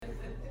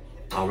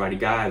Alrighty,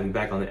 guys, we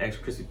back on the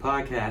Extra Crispy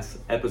Podcast,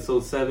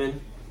 episode 7.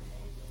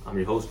 I'm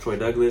your host, Troy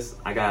Douglas.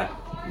 I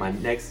got my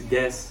next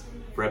guest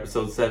for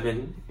episode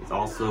 7. It's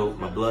also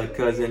my blood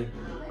cousin,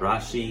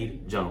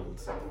 Rashid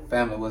Jones.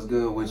 Family, what's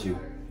good with you?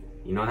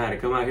 You know how to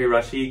come out here,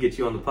 Rashid, get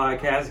you on the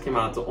podcast. Came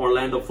out to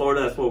Orlando,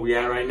 Florida. That's where we're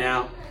at right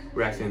now.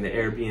 We're actually in the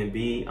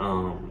Airbnb.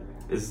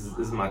 This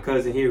is my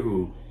cousin here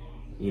who,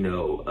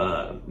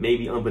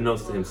 maybe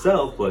unbeknownst to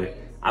himself, but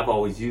I've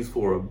always used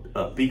for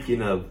a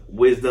beacon of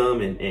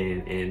wisdom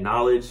and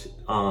knowledge.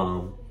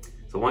 So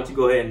why don't you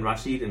go ahead and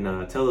Rashid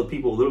and tell the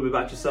people a little bit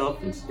about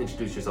yourself and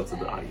introduce yourself to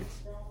the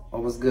audience.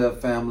 Well, what's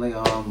good, family?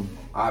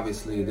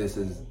 Obviously this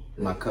is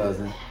my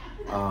cousin.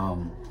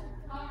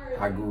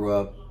 I grew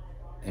up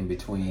in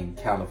between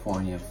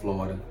California and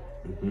Florida.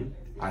 Mm-hmm.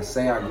 I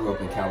say I grew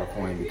up in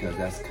California because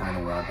that's kind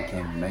of where I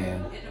became a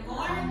man.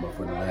 But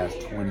for the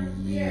last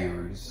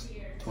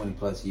 20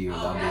 plus years,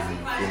 I've been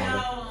in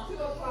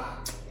Florida.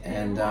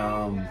 And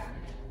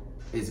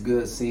it's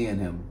good seeing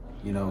him.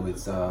 He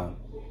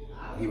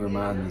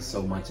reminds me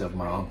so much of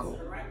my uncle,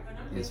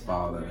 his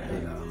father.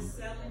 And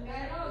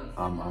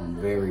I'm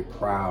very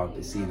proud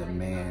to see the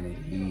man that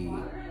he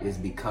is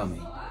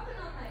becoming.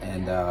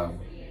 And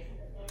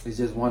it's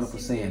just wonderful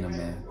seeing him,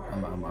 man.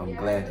 I'm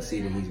glad to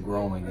see that he's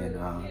growing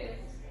and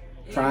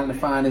trying to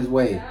find his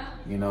way,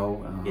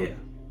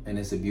 and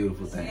it's a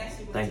beautiful thing.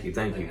 Thank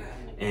you.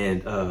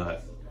 And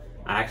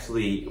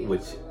actually,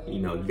 which,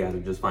 you guys are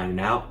just finding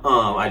out,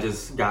 I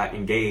just got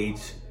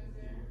engaged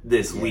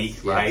this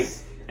week, right?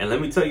 Yes. And let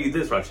me tell you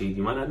this, Rashid,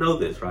 you might not know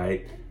this,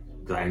 right?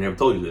 Because I never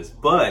told you this.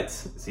 But,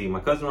 see,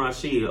 my cousin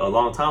Rashid, a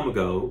long time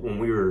ago,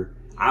 when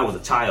I was a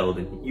child,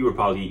 and you were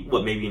probably,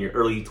 maybe in your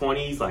early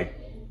 20s, like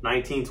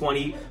 19,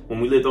 20,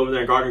 when we lived over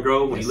there in Garden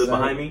Grove, when you lived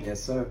behind me?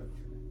 Yes, sir.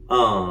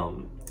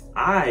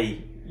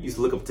 I used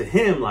to look up to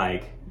him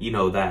like,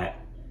 that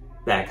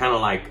kind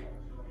of like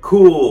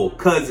cool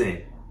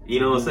cousin, you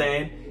know what I'm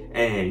saying?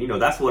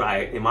 And, that's what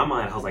in my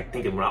mind, I was like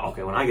thinking, when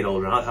I get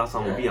older, that's how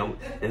I'm going to be.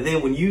 And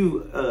then when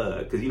you,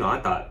 because, I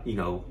thought,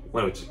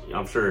 which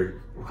I'm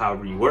sure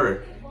however you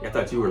were, I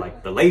thought you were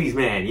like the ladies'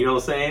 man, you know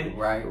what I'm saying?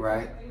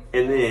 Right.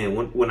 And then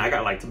when I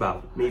got like to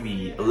about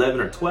maybe 11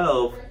 or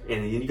 12,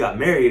 and then you got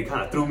married, it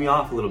kind of threw me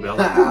off a little bit. I was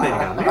like, this man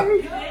got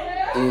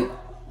married?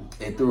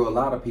 It threw a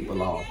lot of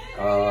people off.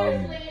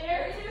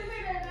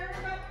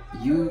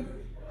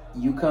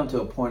 You come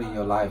to a point in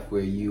your life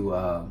where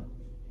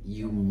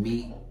you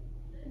meet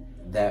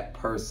that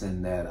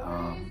person that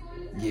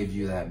gives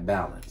you that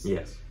balance.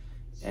 Yes.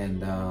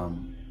 And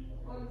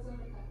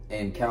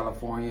in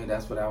California,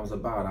 that's what I was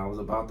about. I was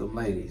about them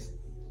ladies.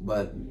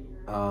 But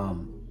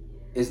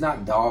it's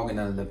not dogging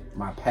none of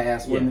my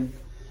past women.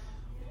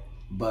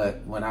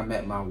 But when I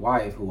met my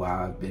wife, who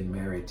I've been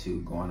married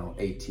to going on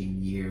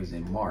 18 years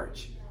in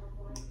March,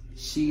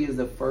 she is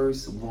the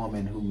first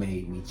woman who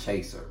made me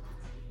chase her.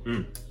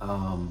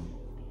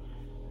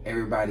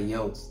 Everybody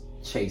else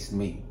chased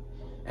me.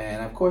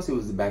 And of course it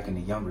was back in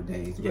the younger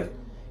days, but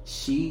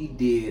she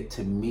did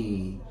to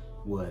me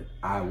what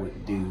I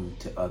would do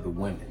to other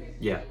women.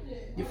 Yeah.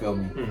 You feel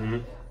me? Mm-hmm.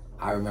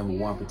 I remember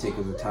one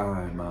particular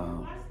time,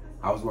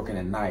 I was working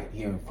at night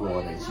here in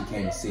Florida, and she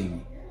came to see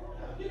me.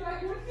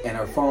 And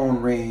her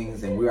phone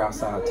rings, and we're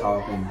outside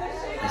talking,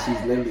 and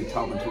she's literally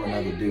talking to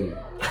another dude.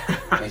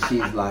 And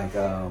she's like,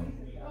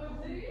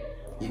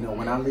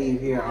 when I leave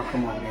here, I'll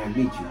come over there and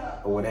meet you,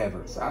 or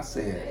whatever. So I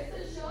said,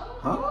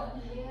 huh?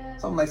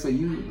 So I'm like, so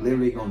you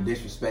literally gonna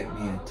disrespect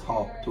me and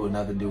talk to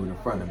another dude in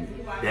front of me?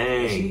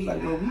 Dang. And she's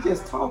like, well, we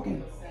just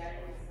talking.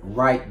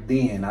 Right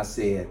then, I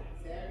said,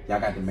 y'all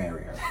got to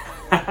marry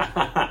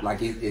her.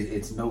 Like,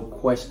 it's no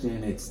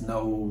question, it's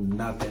no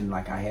nothing,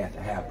 like I had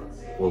to have her.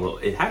 Well,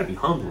 it had to be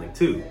humbling,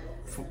 too.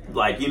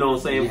 Like, you know what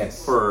I'm saying?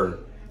 Yes. For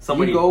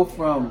somebody... You go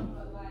from...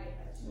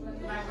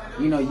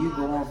 you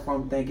going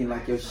from thinking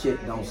like your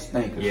shit don't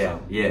stink or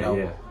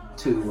something,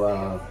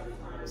 to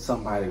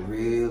somebody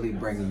really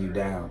bringing you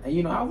down.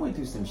 And I went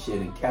through some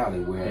shit in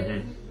Cali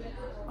where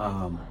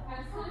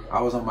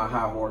I was on my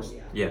high horse.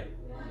 Yeah.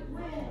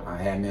 I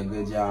had me a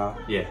good job.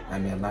 Yeah. I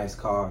had me a nice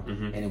car,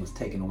 and it was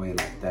taken away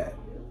like that.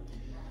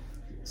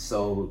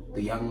 So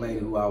the young lady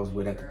who I was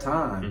with at the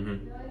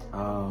time,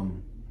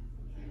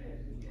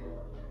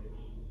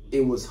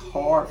 it was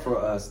hard for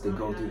us to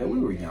go through that. We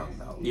were young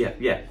though.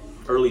 Yeah.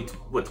 Early,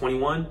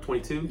 21,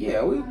 22?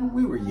 Yeah, we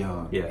were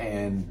young. Yeah.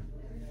 And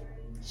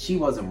she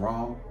wasn't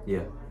wrong.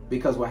 Yeah.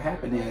 Because what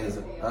happened is,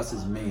 us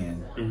as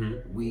men,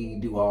 we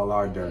do all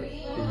our dirt.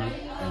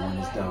 And when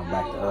it's done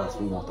back to us,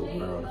 we want the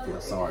world to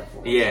feel sorry for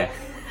us. Yeah.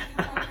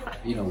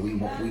 We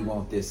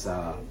want this,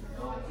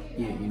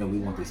 we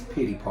want this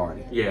pity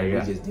party. Yeah. We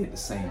just did the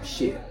same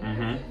shit.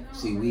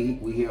 See,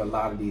 we hear a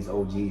lot of these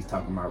OGs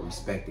talking about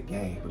respect the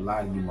game, but a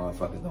lot of you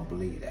motherfuckers don't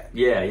believe that.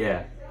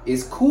 Yeah.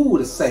 It's cool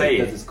to say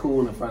because it's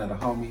cool in front of the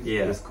homies.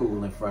 Yeah. It's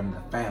cool in front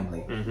of the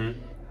family.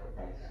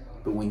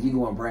 But when you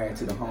go and brag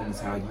to the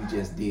homies how you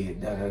just did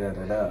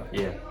da-da-da-da-da.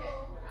 Yeah.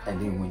 And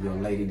then when your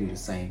lady do the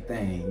same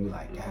thing, you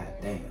like, God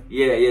damn.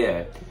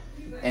 Yeah.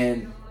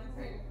 And,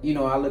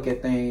 I look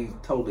at things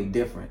totally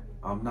different.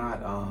 I'm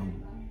not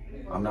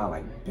I'm not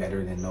like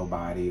better than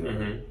nobody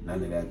or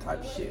none of that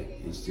type of shit.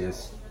 It's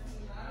just,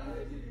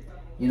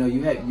 you know,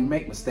 you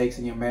make mistakes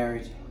in your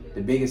marriage.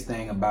 The biggest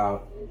thing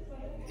about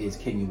is,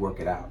 can you work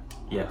it out?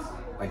 Yes.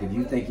 Like if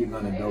you think you're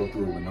gonna go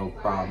through it with no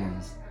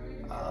problems,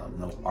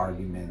 no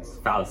arguments,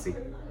 Fallacy.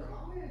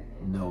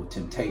 no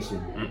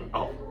temptation.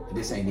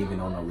 This ain't even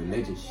on a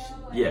religious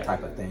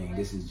type of thing.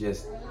 This is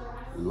just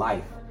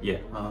life. Yeah.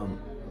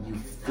 You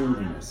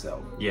fooling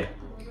yourself. Yeah.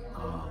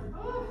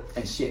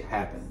 And shit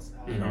happens.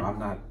 You know, I'm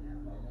not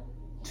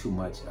too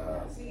much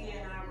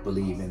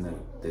believe in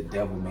the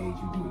devil made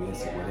you do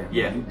this or whatever.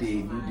 Yeah.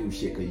 You do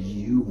shit because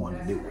you want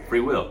to do it. Free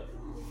will.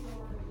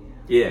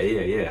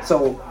 Yeah.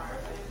 So,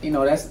 you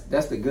know,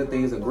 that's the good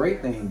thing. It's a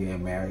great thing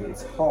being married.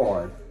 It's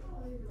hard.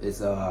 It's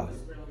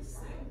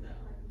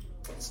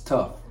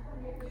tough.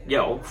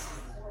 Yo,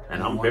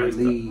 and I'm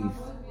barely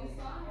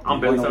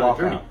starting the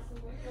journey.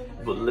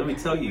 But let me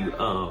tell you,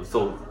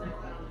 so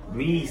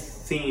me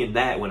seeing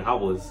that when I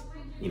was,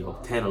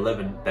 10,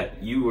 11,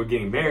 that you were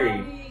getting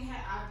married,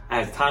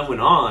 as time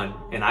went on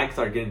and I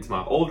started getting to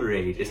my older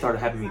age, it started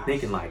having me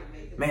thinking like,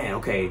 man,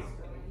 okay,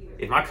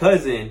 if my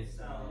cousin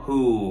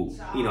who,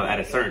 at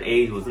a certain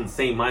age was in the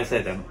same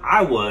mindset that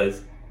I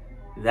was,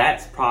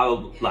 that's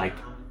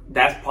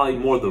probably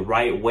more the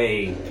right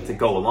way to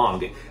go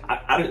along.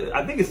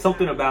 I think it's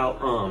something about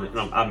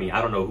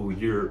I don't know who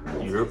your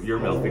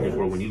male figures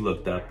were when you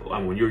looked up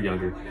when you were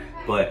younger,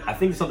 but I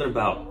think it's something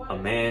about a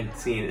man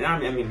seeing, and I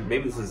mean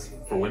maybe this is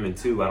for women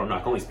too, I don't know, I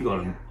can only speak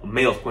on a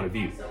male's point of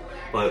view,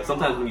 but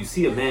sometimes when you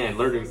see a man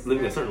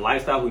living a certain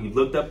lifestyle who you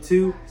looked up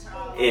to,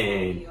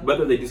 and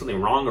whether they do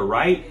something wrong or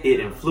right, it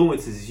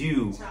influences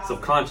you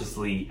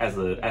subconsciously as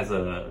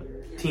a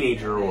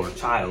teenager or a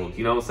child.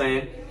 You know what I'm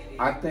saying?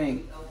 I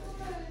think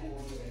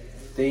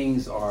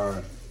things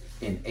are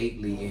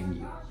innately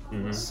in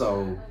you.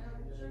 So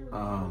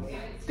I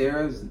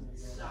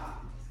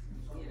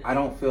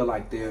don't feel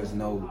like there's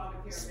no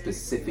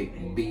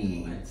specific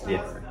being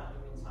or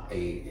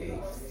a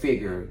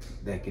figure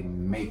that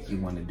can make you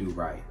want to do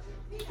right.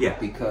 Yeah.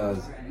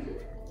 Because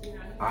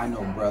I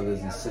know brothers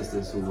and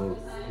sisters who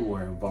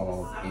are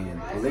involved in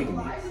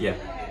polygamy. Yeah.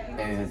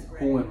 And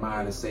who am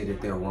I to say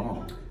that they're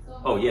wrong?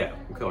 Oh yeah,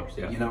 of course,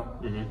 yeah. You know?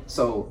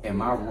 So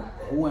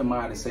who am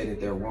I to say that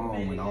they're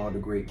wrong when all the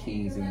great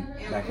kings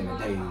back in the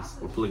days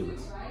were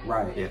polygamous?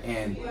 Right. Yeah.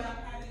 And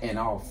in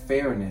all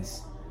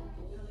fairness,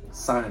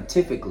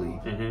 scientifically,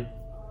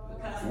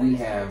 we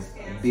have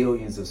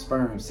billions of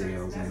sperm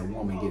cells and a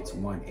woman gets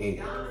one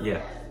egg.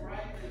 Yeah.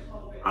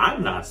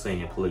 I'm not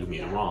saying polygamy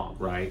is wrong,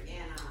 right?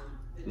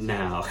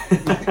 Now,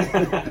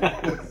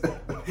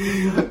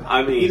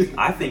 I mean,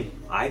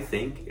 I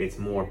think it's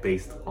more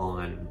based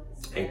on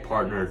a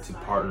partner to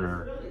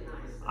partner.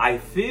 I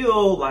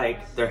feel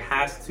like there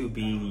has to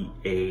be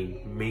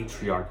a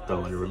matriarch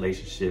though in a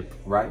relationship,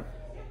 right?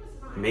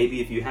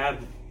 Maybe if you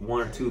have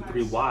 1 or 2,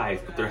 3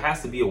 wives, but there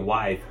has to be a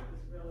wife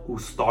who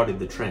started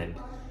the trend.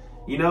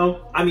 I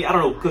mean, I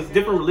don't know, because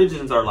different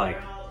religions are like,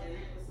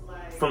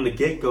 from the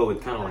get-go,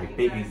 it's kind of like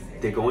maybe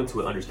they go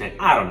into it understand.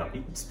 I don't know.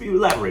 You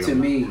elaborate on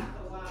that.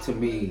 To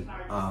me,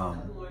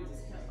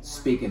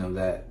 speaking of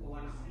that,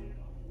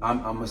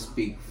 I'm gonna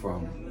speak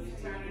from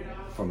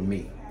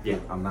me. Yeah.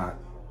 I'm not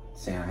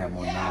saying I have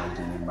more knowledge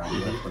than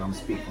anybody else, but I'm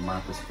speaking from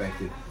my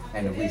perspective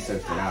and the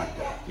research that I've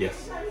done.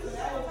 Yes.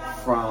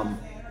 From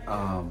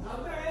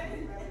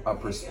a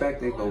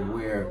perspective of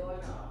where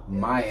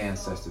my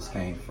ancestors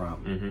came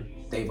from,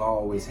 they've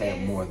always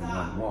had more than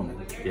one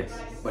woman. Yes.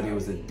 But it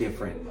was a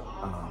different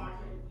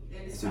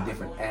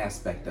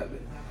aspect of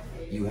it.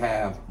 You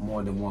have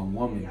more than one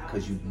woman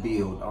because you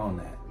build on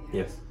that.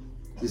 Yes.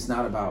 It's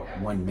not about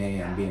one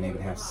man being able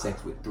to have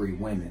sex with 3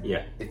 women.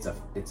 Yeah. It's a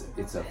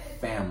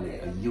family,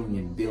 a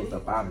union built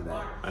up out of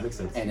that. That makes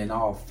sense. And in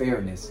all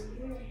fairness,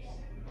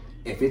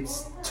 if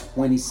it's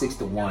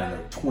 26-1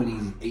 or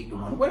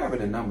 28-1, whatever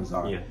the numbers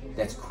are,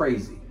 that's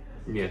crazy.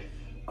 Yeah.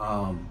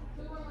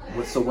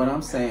 So what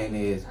I'm saying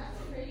is,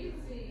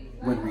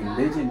 when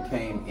religion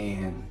came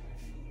in,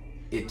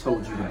 it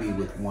told you to be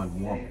with one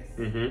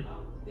woman.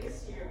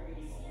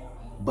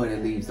 But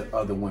it leaves the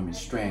other women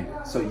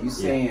stranded. So you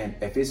saying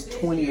if it's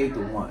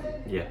 28-1,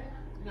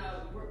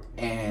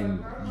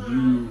 and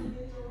you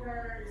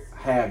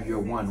have your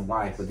one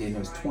wife, but then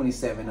there's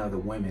 27 other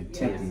women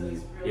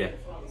tempting you.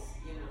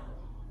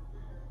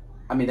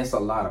 I mean, that's a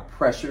lot of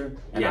pressure,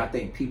 and I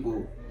think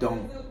people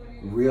don't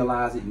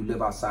realize it. You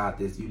live outside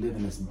this, you live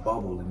in this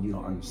bubble, and you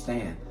don't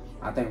understand.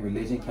 I think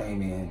religion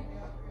came in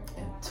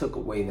and took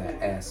away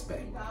that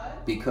aspect,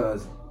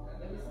 because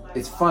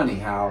it's funny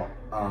how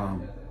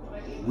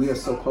we are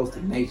so close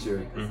to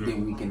nature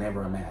than we can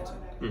ever imagine.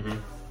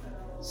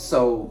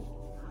 So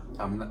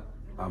I'm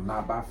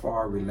not by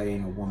far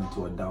relating a woman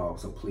to a dog,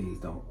 so please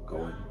don't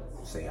go and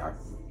say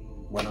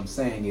what I'm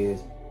saying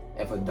is,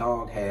 if a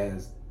dog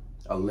has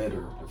a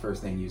litter, the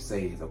first thing you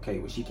say is, okay,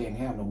 well, she can't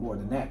have no more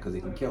than that because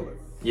it can kill her.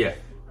 Yeah.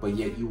 But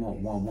yet you want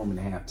one woman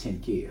to have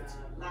 10 kids.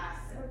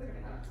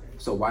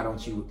 So why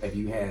don't you,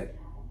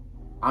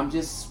 I'm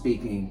just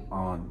speaking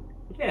on,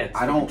 Yeah,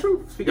 I don't,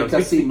 truth.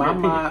 Because see, my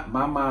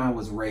mind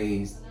was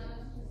raised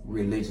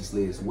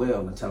religiously as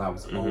well until I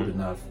was old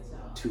enough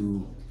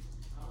to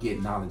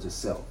get knowledge of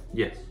self.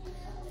 Yes.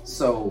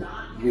 So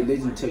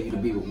religion tell you to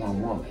be with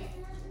one woman,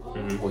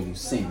 or you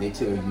sin. They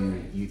tell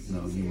you, you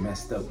know, you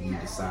messed up when you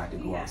decide to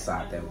go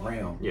outside that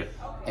realm. Yeah.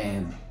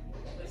 And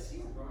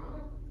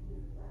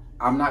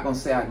I'm not gonna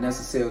say I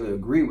necessarily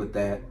agree with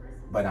that,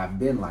 but I've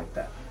been like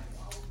that.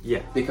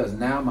 Yeah. Because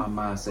now my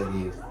mindset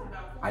is,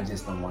 I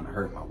just don't want to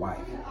hurt my wife.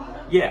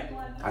 Yeah.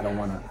 I don't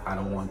want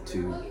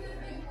to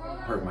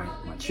hurt my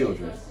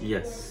children.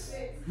 Yes.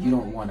 You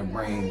don't want to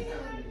bring,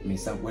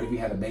 what if you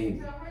had a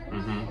baby?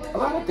 A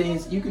lot of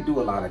things, you could do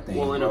a lot of things,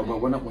 Well,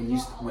 but when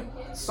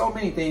so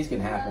many things can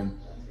happen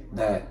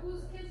that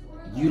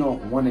you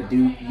don't want to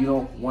do, you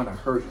don't want to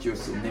hurt your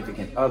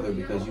significant other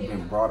because you've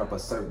been brought up a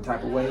certain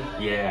type of way.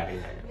 Yeah.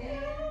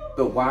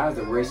 But why is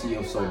the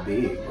ratio so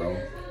big, bro?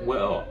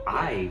 Well,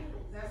 I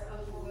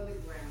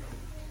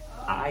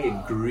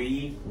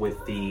agree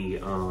with the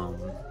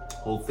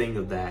whole thing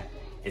of that.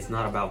 It's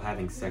not about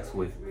having sex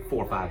with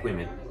 4 or 5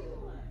 women.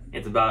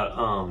 It's about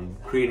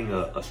creating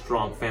a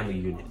strong family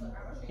unit,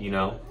 you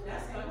know?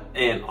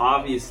 And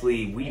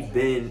obviously we've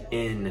been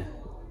in,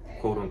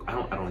 quote unquote,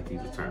 I don't like to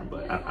use the term,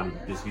 but I'm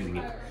just using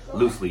it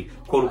loosely,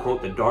 quote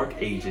unquote, the dark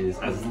ages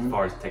as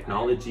far as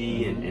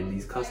technology and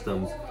these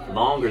customs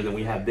longer than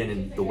we have been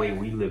in the way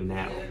we live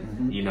now,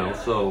 you know?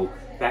 So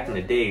back in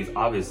the days,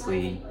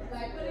 obviously,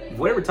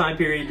 whatever time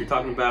period you're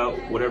talking about,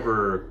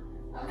 whatever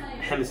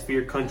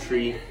hemisphere,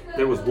 country,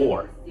 there was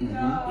war, you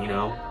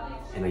know?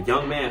 And a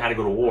young man had to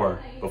go to war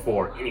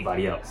before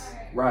anybody else.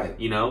 Right.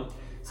 You know?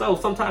 So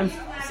sometimes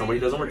somebody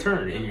doesn't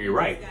return, and you're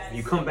right.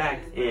 You come back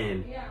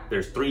and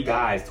there's 3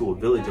 guys to a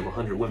village of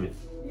 100 women.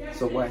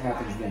 So what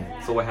happens then?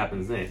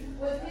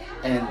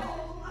 And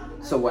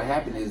so what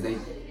happened is they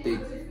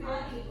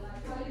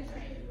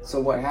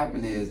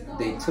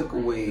took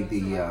away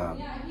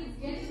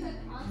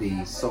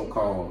the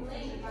so-called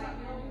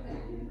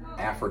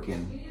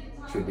African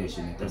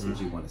tradition, if that's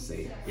what you want to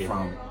say,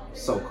 from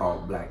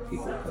so-called black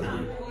people, because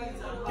we're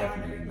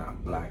definitely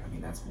not black. I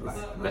mean, that's black.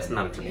 That's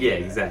not a yeah,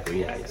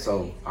 exactly. Yeah.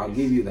 So I'll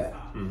give you that.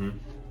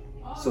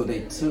 So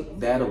they took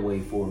that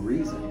away for a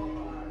reason.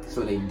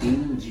 So they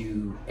deemed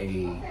you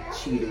a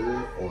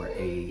cheater or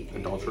a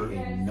adulterer,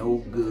 a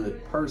no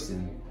good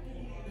person.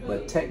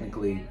 But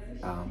technically,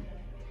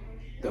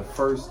 the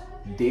first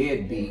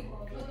deadbeat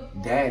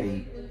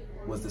daddy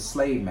was the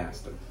slave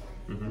master,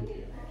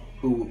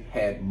 who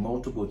had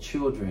multiple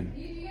children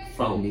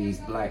from these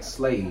black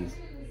slaves,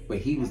 but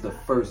he was the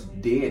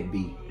first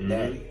deadbeat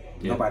daddy.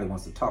 Nobody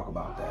wants to talk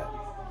about that.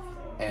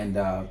 And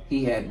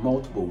he had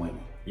multiple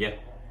women. Yeah.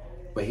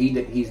 But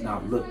he's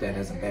not looked at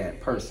as a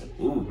bad person.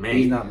 Ooh, man.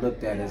 He's not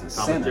looked at as a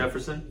sinner. Thomas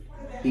Jefferson?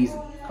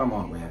 Come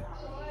on, man.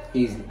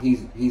 He's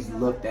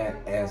looked at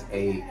as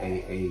a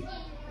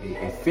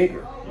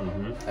figure.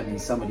 I mean,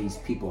 some of these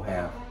people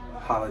have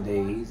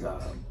holidays,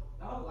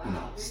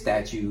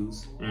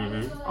 statues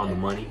on the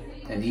money,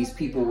 and these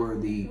people were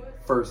the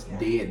first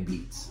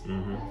deadbeats.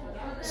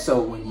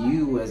 So when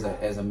you,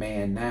 as a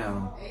man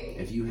now,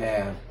 if you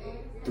have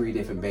 3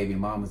 different baby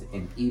mamas,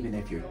 and even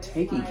if you're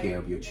taking care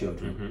of your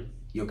children,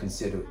 you're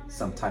considered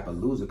some type of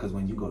loser, because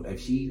when you go,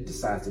 if she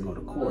decides to go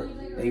to court,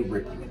 they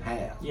rip you in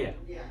half. Yeah.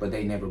 But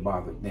they never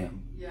bothered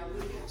them.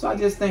 So I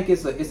just think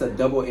it's a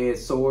double-edged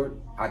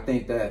sword. I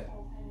think that,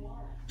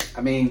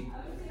 I mean,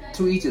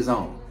 to each his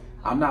own.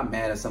 I'm not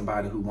mad at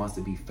somebody who wants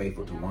to be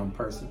faithful to one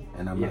person,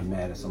 and I'm not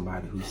mad at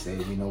somebody who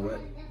says, you know what,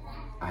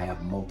 I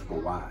have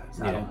multiple wives.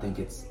 I don't think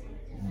it's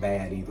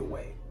bad either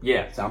way.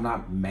 Yeah. So I'm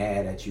not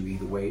mad at you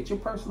either way. It's your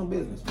personal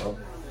business, bro.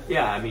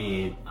 Yeah, I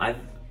mean,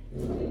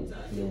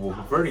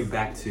 reverting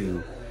back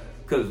to,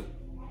 because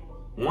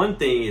one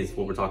thing is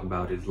what we're talking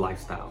about is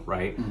lifestyle,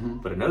 right?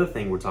 But another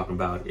thing we're talking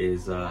about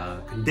is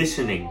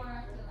conditioning,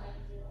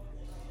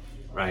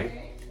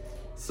 right?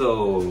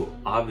 So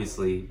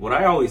obviously, what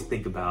I always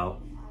think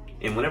about,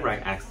 and whenever I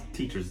ask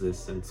teachers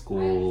this in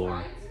school,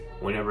 or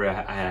whenever I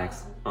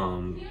ask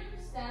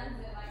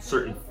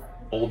certain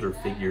older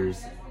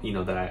figures,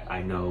 that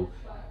I know,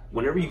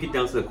 whenever you get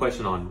down to the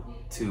question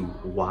to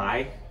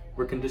why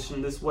we're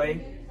conditioned this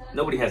way,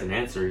 nobody has an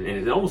answer, and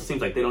it almost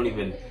seems like they don't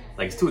even,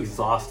 like, it's too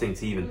exhausting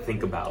to even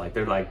think about. Like,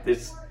 they're like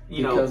this,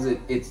 because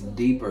it's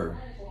deeper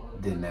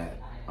than that.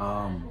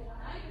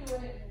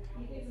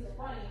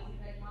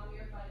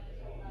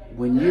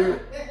 When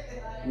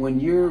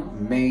you're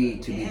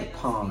made to be the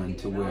pawn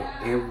to where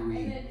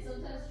everybody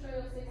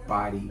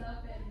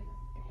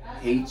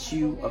hates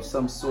you of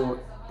some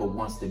sort but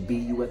wants to be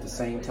you at the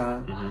same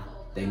time,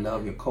 they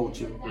love your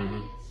culture,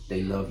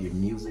 they love your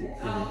music,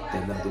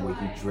 they love the way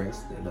you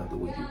dress, they love the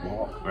way you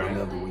walk, they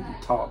love the way you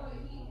talk,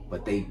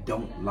 but they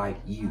don't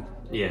like you.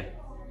 Yeah.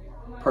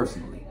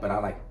 Personally, but I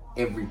like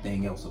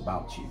everything else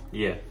about you.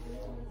 Yeah.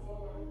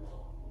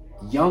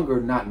 Younger,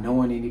 not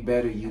knowing any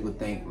better, you would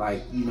think,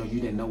 like, you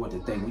didn't know what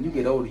to think. When you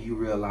get older, you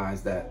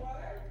realize that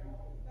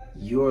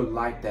you're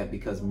like that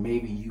because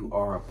maybe you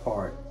are a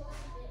part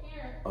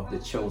of the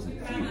chosen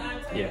few.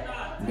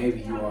 Yeah. Maybe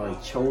you are a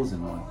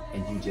chosen one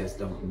and you just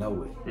don't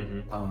know it.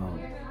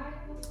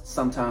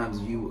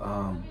 Sometimes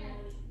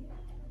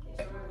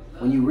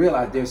when you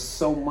realize there's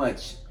so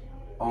much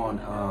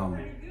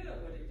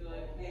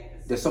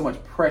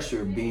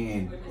pressure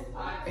being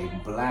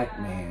a black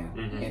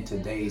man in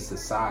today's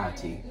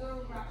society,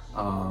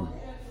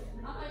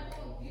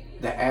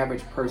 the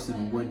average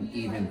person wouldn't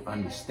even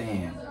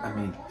understand. I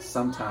mean,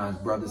 sometimes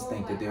brothers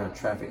think that they're a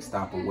traffic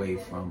stop away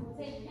from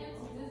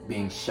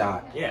being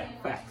shot. Yeah,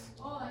 facts.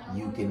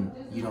 You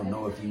don't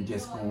know if you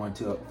just going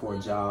for a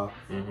job.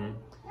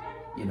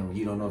 You know,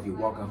 you don't know if you're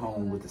walking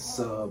home with a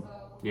sub.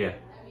 Yeah.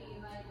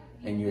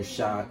 And you're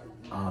shot,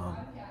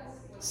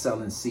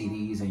 selling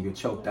CDs and you're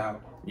choked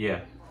out. Yeah.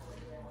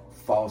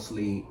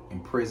 Falsely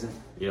imprisoned.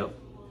 Yep.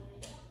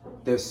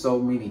 There's so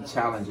many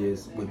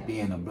challenges with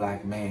being a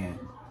black man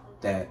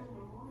that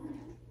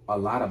a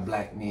lot of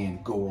black men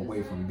go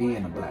away from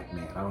being a black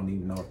man. I don't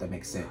even know if that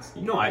makes sense.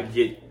 You know, I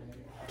get.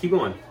 Keep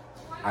going.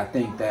 I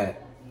think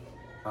that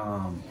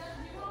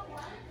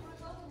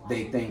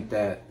they think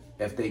that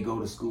if they go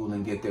to school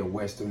and get their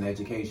Western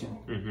education,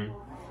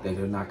 that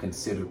they're not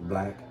considered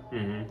black.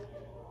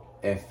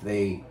 If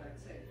they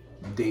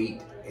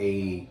date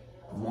a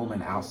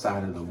woman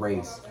outside of the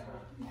race,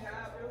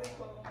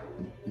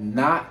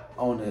 not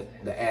on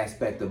the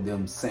aspect of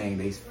them saying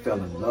they fell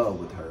in love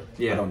with her,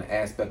 but on the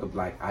aspect of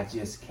like, I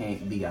just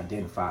can't be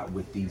identified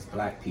with these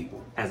black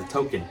people. As a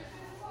token.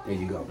 There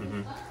you go.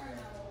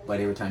 But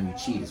every time you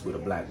cheat, it's with a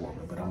black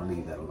woman. But I'm gonna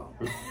leave that alone.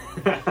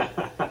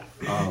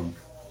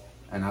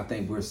 And I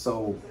think we're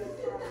so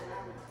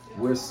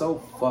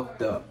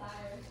fucked up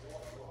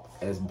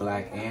as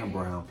black and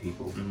brown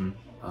people.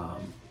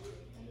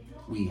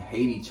 We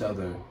hate each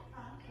other.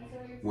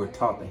 We're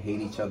taught to hate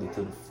each other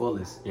to the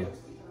fullest. Yes.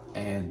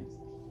 And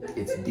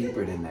it's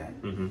deeper than that.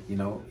 You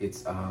know,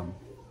 it's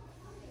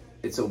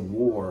a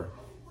war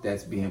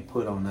that's being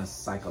put on us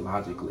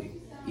psychologically,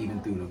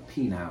 even through the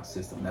penile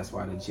system. That's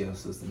why the jail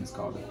system is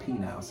called the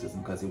penile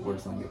system, because it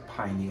works on your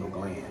pineal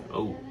gland.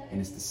 Oh. And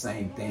it's the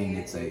same thing.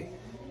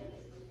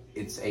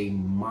 It's a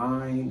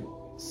mind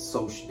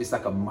social. It's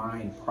like a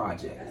mind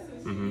project.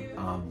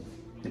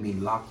 Let me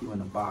lock you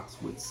in a box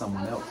with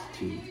someone else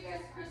to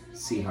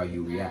see how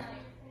you react.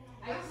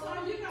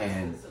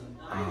 And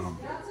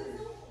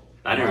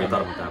I never even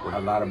thought about that one. A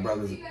lot of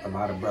brothers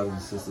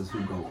and sisters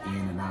who go in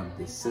and out of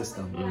this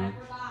system.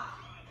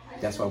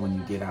 That's why when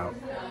you get out,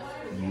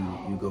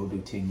 you go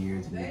do 10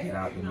 years and you get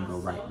out and you go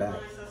right back.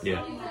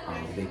 Yeah.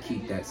 They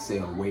keep that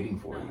cell waiting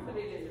for you.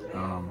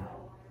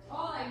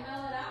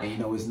 And you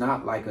know, it's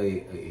not like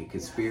a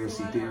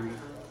conspiracy theory,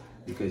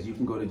 because you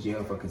can go to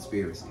jail for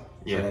conspiracy.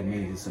 Yeah. So that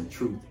means there's some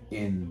truth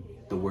in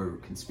the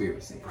word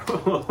conspiracy.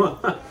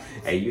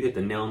 Hey, you hit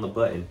the nail on the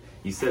button.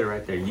 You said it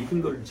right there. You can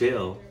go to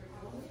jail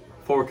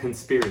for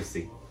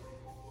conspiracy.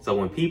 So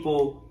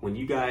when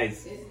you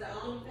guys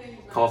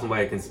call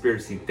somebody a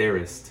conspiracy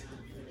theorist,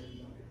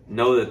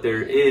 know that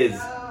there is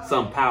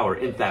some power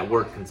in that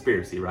word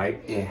conspiracy,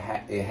 right? It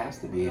has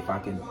to be. If I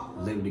can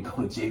literally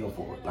go to jail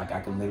for it, like I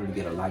can literally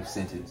get a life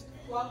sentence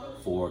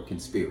for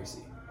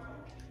conspiracy,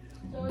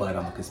 but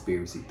I'm a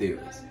conspiracy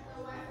theorist.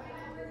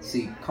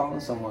 See,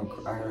 calling someone,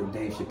 I heard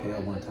Dave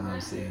Chappelle one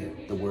time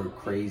said the word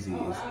crazy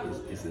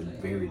is a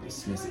very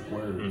dismissive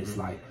word. It's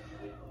like,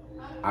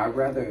 I'd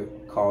rather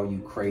call you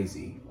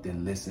crazy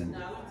than listen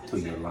to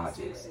your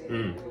logics.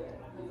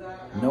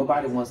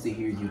 Nobody wants to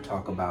hear you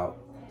talk about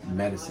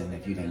medicine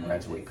if you didn't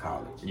graduate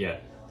college. Yeah.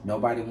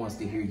 Nobody wants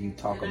to hear you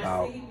talk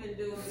about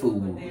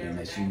food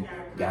unless you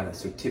got a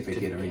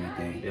certificate or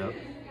anything. Yep.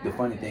 The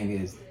funny thing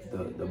is,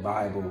 the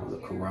Bible, the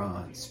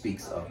Quran,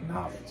 speaks of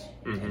knowledge.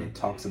 And it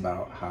talks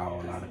about how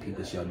a lot of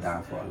people shall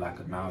die for a lack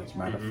of knowledge.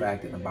 Matter of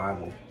fact, in the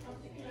Bible,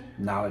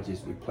 knowledge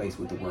is replaced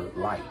with the word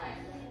light.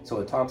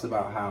 So it talks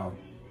about how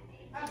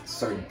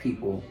certain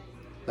people,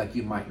 like,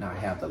 you might not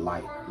have the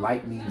light.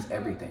 Light means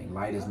everything.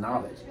 Light is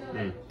knowledge.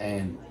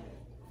 And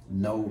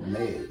no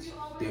ledge.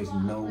 There's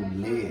no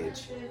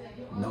ledge.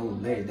 No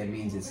ledge. That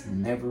means it's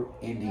never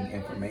ending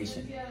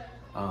information.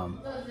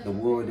 The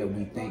world that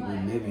we think we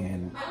live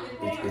in,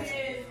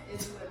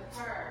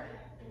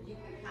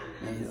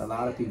 and a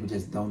lot of people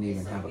just don't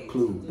even have a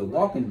clue. The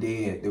Walking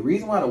Dead, the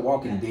reason why The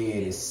Walking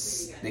Dead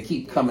is, they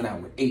keep coming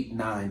out with 8,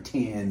 9,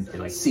 10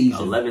 like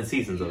seasons. 11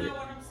 seasons of it.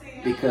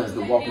 Because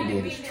The Walking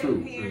Dead is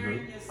true.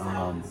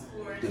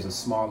 There's a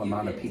small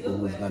amount of people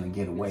who's going to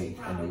get away,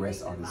 and the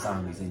rest are the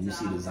zombies. And you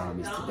see the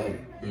zombies today.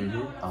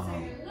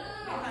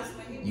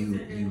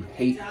 You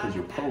hate because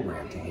you're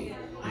programmed to hate.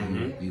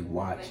 You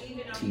watch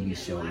TV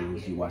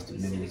shows, you watch the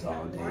news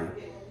all day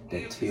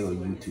that tell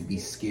you to be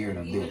scared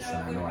of this.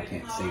 And I know I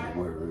can't say the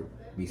word,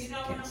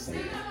 can't say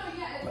it,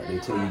 but they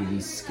tell you to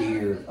be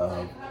scared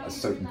of a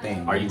certain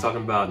thing. Are you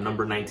talking about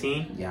number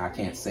 19? Yeah, I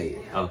can't say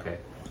it. Okay.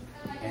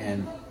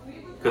 And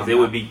because it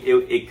would be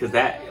because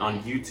that on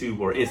YouTube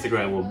or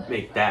Instagram will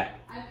make that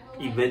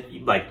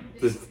event, like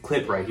this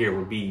clip right here,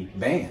 would be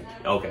banned.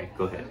 Okay,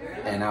 go ahead.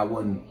 And I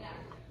wouldn't.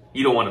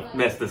 You don't want to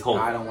mess this whole.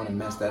 I don't want to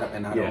mess that up,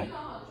 and I don't.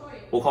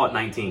 We'll call it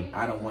 19.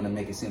 I don't want to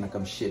make it seem like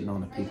I'm shitting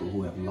on the people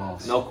who have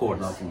lost loved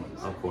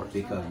ones. Of course.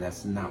 Because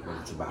that's not what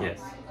it's about.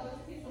 Yes.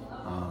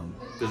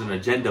 There's an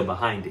agenda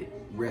behind it.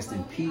 rest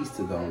in peace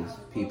to those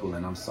people,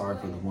 and I'm sorry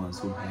for the ones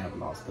who have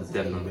lost, because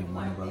it could have been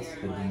one of us,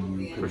 could have been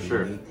you, could have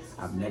been me.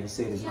 I've never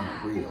said it's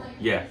not real.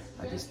 Yeah.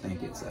 I just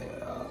think it's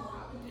a...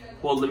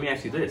 Well, let me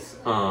ask you this.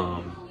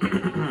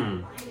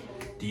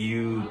 Do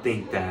you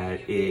think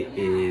that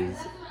it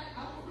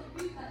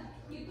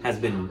has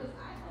been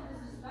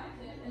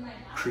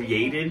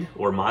created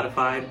or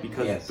modified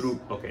because Yes. through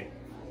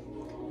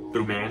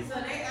man?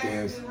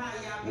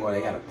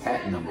 They got a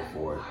patent number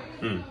for it.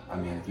 I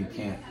mean, if you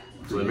can't...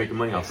 So they're making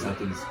money off of it.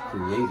 Something's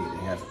created,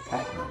 it has a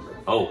patent number.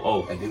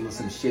 Oh. And there was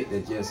some shit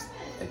that just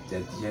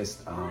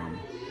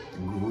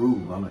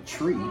grew on a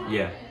tree.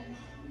 Yeah.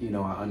 You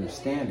know, I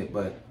understand it,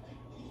 but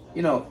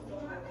you know,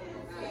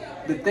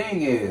 the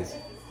thing is,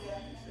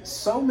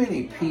 so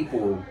many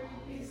people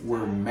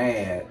were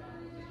mad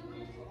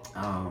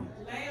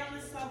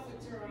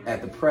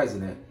at the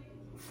president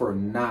for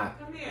not,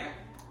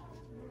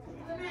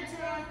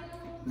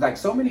 like,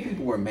 so many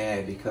people were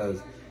mad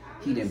because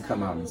he didn't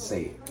come out and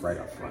say it right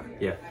up front.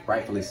 Yeah.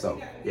 Rightfully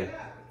so. Yeah.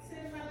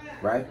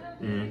 Right?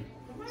 Mm-hmm.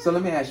 So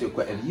let me ask you a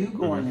question. If you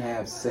go and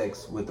have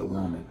sex with a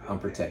woman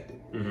unprotected,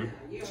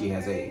 she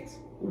has AIDS,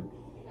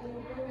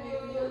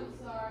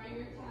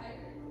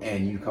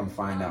 and you come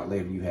find out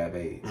later you have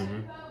AIDS,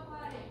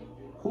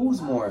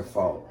 who's more at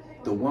fault?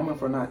 The woman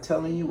for not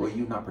telling you, or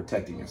you not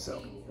protecting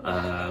yourself?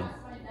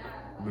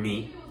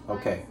 Me.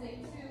 Okay.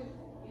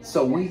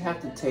 So we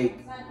have to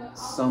take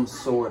some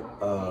sort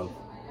of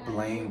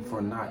blame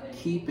for not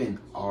keeping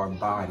our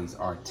bodies,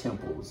 our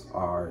temples,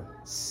 our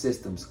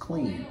systems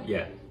clean.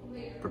 Yeah.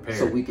 Prepared.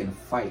 So we can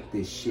fight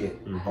this shit,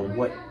 or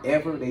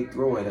whatever they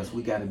throw at us.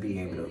 We got to be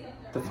able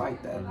to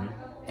fight that,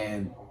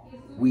 and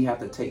we have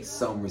to take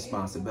some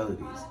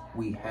responsibilities.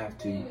 We have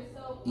to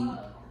eat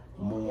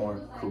more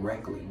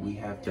correctly. We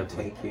have to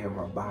take care of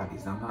our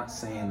bodies. I'm not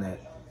saying that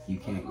you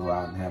can't go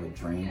out and have a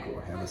drink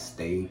or have a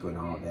steak and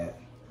all that,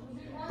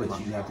 but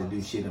you have to do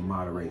shit in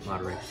moderation.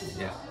 Moderation,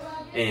 yeah.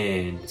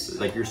 And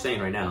like you're saying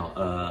right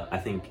now, I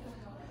think,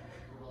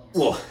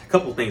 well, a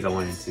couple things I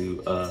wanted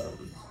to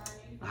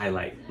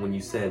highlight. When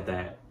you said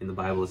that in the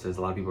Bible it says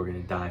a lot of people are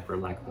going to die for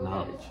lack of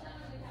knowledge,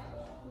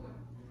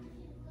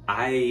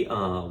 I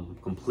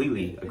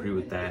completely agree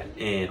with that.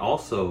 And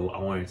also I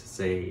wanted to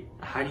say,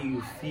 how do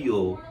you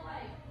feel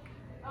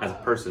as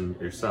a person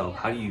yourself?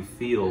 How do you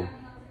feel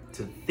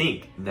to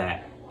think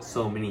that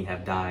so many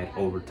have died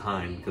over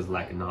time because of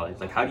lack of knowledge?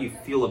 Like, how do you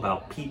feel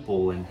about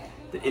people and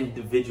the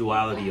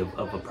individuality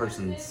of a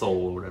person's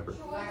soul or whatever?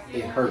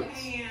 It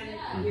hurts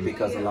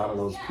because a lot of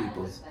those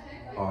people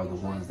are the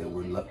ones that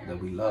we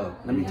love.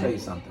 Let me tell you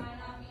something.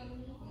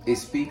 It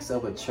speaks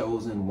of a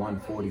chosen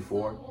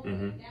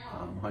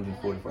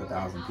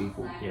 144,000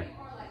 people. Yeah.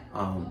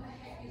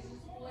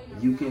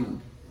 You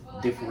can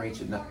different,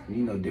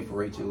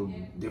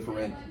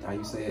 how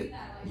you say it?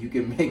 You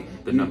can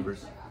make the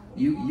numbers.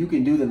 You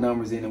can do the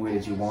numbers any way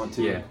that you want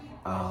to. Yeah.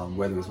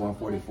 Whether it's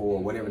 144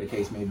 or whatever the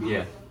case may be.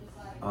 Yeah.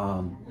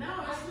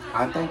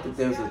 I think that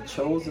there's a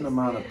chosen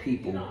amount of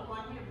people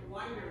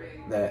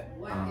that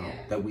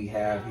we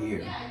have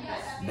here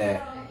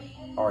that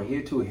are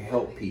here to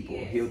help people,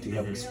 here to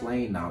help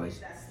explain knowledge,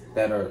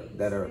 that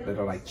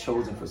are like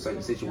chosen for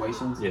certain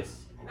situations. Yes.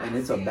 And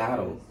it's a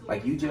battle.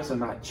 Like, you just are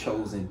not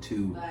chosen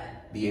to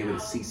be able to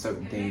see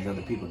certain things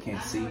other people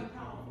can't see,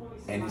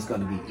 and it's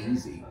going to be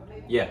easy.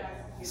 Yeah.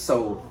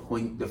 So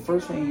when the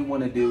first thing you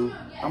want to do,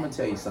 I'm gonna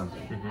tell you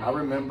something. I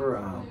remember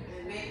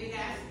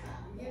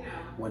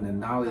when the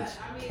knowledge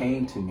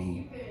came to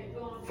me.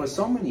 For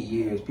so many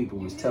years, people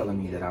was telling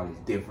me that I was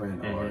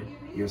different or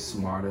you're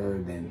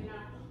smarter than.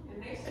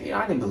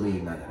 I didn't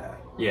believe none of that.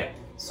 Yeah.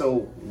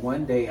 So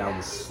one day I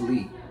was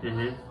asleep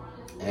and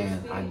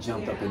I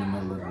jumped up in the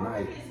middle of the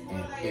night,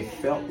 and it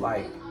felt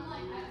like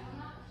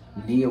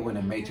Neo in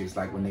the Matrix,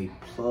 like when they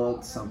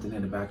plugged something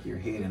in the back of your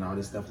head and all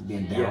this stuff was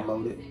being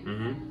downloaded.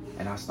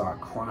 And I started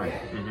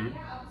crying.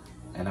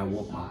 And I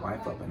woke my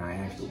wife up and I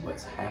asked her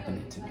what's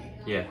happening to me.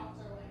 Yeah.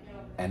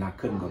 And I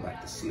couldn't go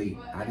back to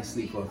sleep. I didn't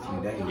sleep for a few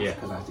days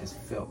because I just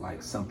felt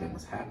like something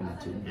was happening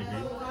to me.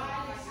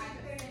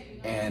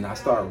 And I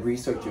started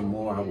researching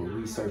more. I would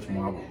research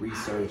more. I would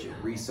research.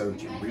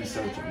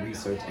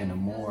 And the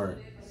more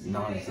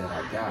knowledge that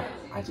I got,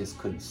 I just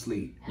couldn't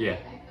sleep. Yeah.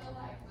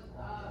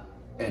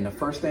 And the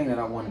first thing that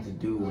I wanted to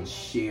do was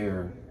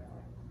share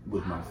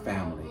with my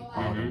family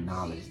all the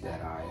knowledge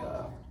that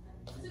I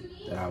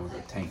was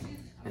obtaining.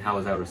 And how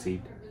was that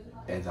received?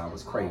 As I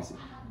was crazy.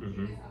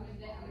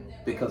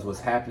 Because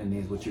what's happening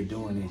is, what you're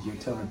doing is you're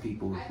telling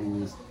people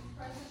who's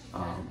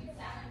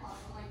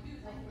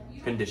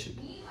conditioned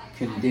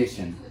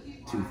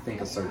to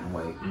think a certain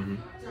way.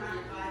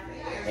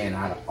 And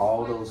out of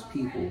all those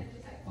people,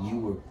 you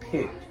were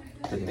picked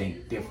to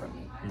think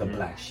differently. The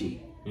black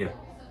sheep. Yeah.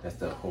 That's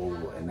the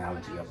whole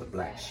analogy of the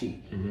black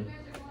sheep.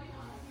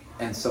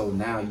 And so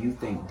now you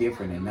think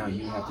different, and now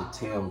you have to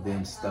tell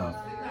them stuff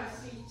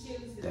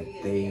that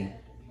can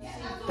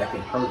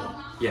hurt them.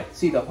 Yeah.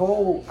 See, the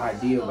whole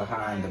idea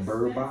behind the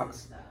Bird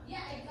Box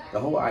The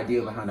whole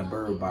idea behind the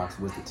Bird Box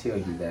was to tell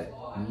you that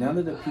none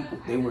of the people,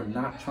 they were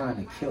not trying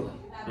to kill him.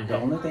 The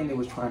only thing they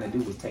was trying to do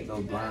was take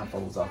those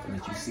blindfolds off and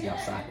let you see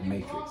outside the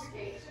Matrix.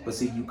 But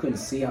see, you couldn't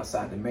see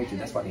outside the Matrix.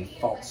 That's why they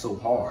fought so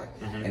hard.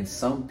 And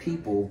some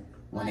people,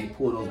 when they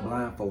pull those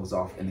blindfolds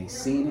off and they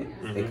seen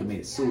it, they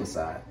committed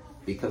suicide.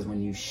 Because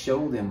when you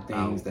show them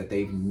things that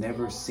they've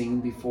never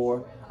seen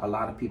before, a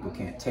lot of people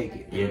can't take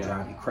it. It'll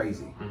drive you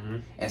crazy.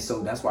 And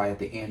so that's why at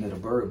the end of the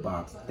Bird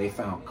Box, they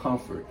found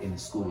comfort in the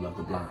school of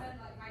the blind.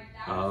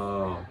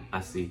 Oh,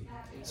 I see.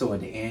 So at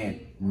the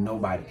end,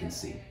 nobody can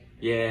see.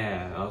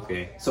 Yeah,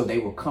 okay. So they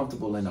were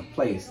comfortable in a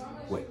place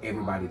where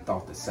everybody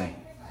thought the same.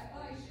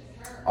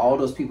 All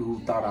those people who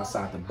thought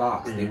outside the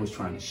box, they was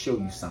trying to show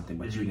you something,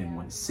 but you didn't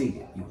want to see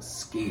it. You were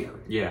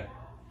scared. Yeah.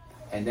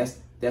 And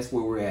that's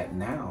where we're at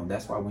now.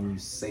 That's why when you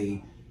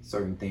say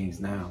certain things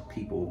now,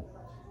 people,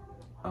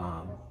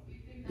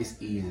 it's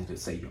easy to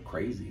say you're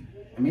crazy.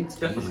 I mean, it's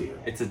Definitely. easier.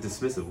 It's a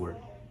dismissive word.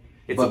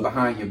 But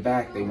behind your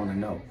back, they want to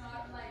know.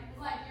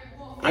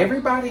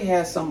 Everybody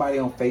has somebody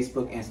on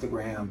Facebook,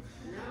 Instagram,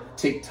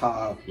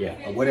 TikTok,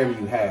 or whatever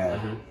you have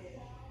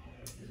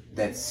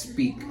that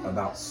speak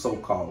about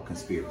so-called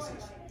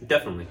conspiracies.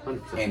 Definitely,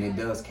 100%. And it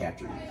does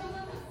capture you.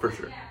 For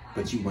sure.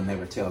 But you will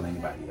never tell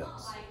anybody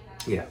else.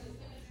 Yeah.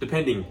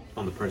 Depending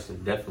on the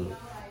person, definitely.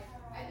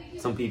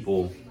 Some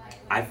people,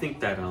 I think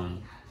that,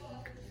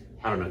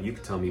 I don't know, you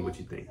can tell me what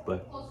you think,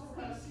 but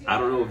I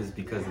don't know if it's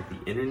because of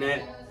the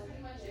internet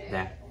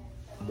that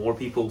more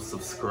people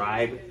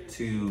subscribe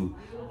to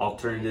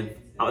alternative,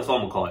 that's what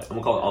I'm gonna call it. I'm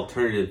gonna call it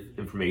alternative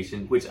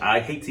information, which I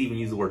hate to even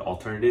use the word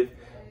alternative,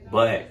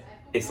 but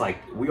it's like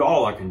we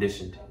all are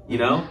conditioned, you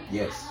know?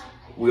 Yes.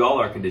 We all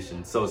are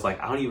conditioned. So it's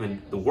like,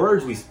 the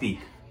words we speak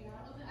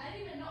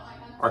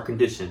are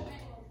conditioned.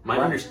 My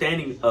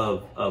understanding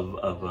of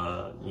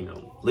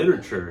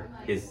literature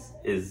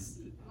is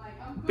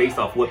based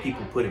off what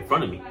people put in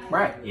front of me.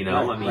 Right. You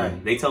know,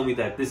 they tell me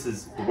that this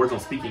is, the words I'm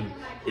speaking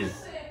is,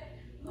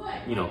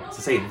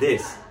 to say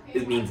this,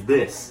 it means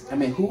this. I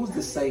mean, who's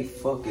to say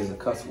fuck is a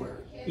cuss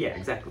word? Yeah,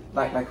 exactly.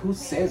 Like who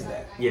says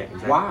that? Yeah,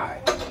 exactly.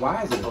 Why?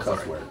 Why is it a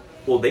cuss word?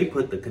 Well, they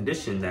put the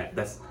condition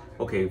that's,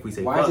 okay, if we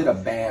say why fuck, is it a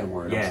bad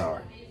word? Yeah. I'm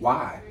sorry.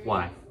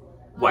 Why?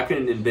 Why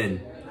couldn't it have been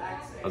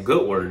a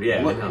good word?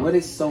 Yeah. What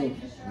is so,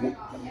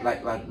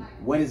 like,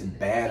 what is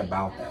bad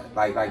about that?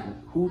 Like,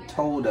 who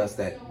told us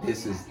that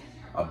this is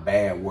a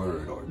bad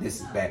word or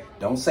this is bad?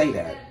 Don't say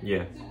that.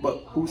 Yeah.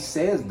 But who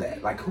says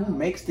that? Like, who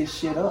makes this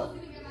shit up?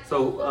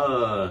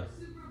 So,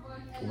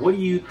 what do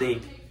you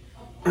think?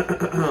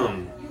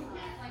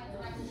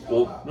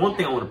 Well, one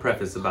thing I want to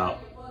preface about,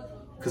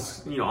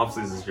 because,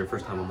 obviously this is your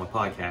first time on my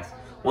podcast.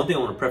 One thing I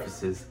want to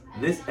preface is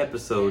this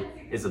episode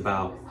is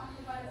about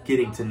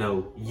getting to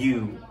know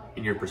you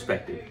and your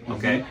perspective,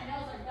 okay?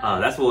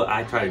 That's what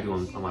I try to do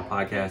on my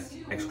podcast,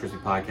 Extra Crispy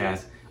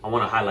Podcast. I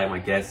want to highlight my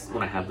guests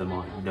when I have them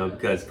on,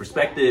 because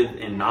perspective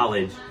and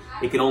knowledge,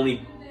 it can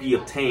only be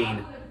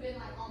obtained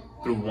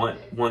through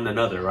one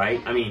another,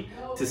 right? I mean,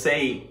 to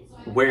say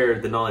where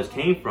the knowledge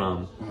came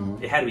from,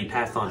 it had to be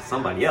passed on to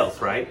somebody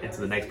else, right? And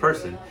to the next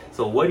person.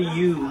 So what do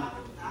you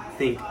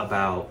think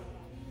about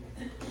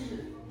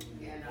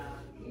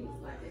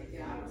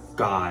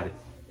God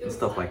and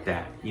stuff like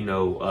that?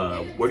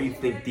 Where do you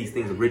think these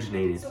things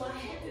originated?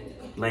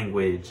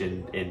 Language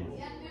and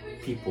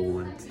people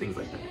and things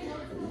like that.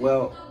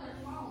 Well,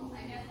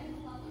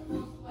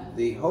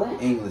 the whole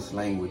English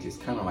language is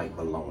kind of like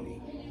baloney.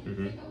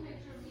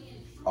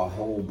 A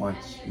whole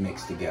bunch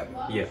mixed together.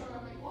 Yeah.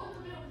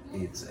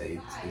 It's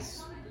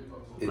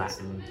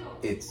Latin.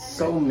 It's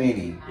so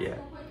many. Yeah.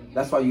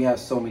 That's why you have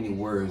so many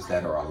words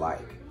that are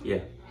alike.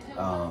 Yeah.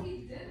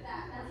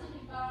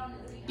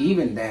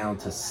 Even down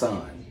to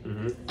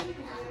sun.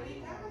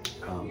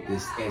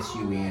 It's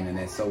S-U-N and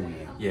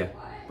S-O-N. Yeah.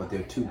 But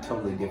they're two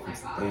totally different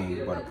things,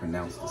 but are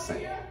pronounced the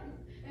same.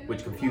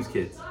 Which confuse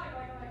kids.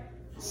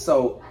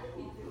 So,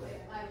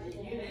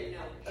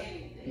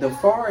 as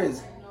far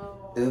as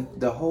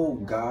the whole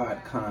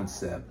God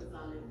concept,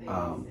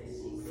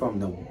 from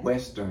the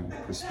Western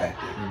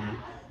perspective,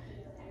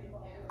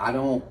 I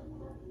don't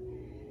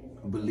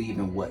believe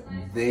in what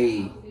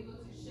they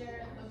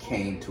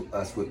came to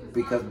us with,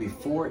 because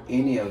before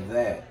any of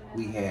that,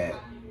 we had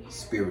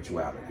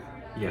spirituality.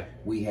 Yeah.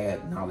 We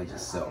had knowledge of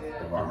self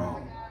of our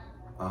own.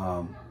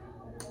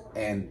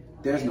 And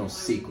there's no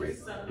secret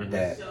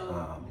that,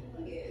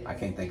 I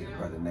can't think of the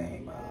brother's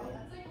name,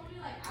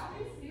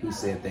 who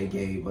said they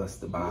gave us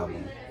the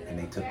Bible and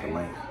they took the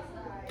land.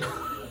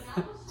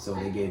 So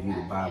they gave you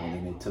the Bible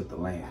and they took the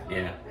land.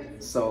 Yeah.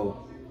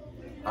 So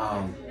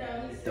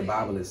the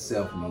Bible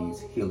itself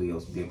means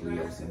Helios,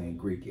 Biblios, and in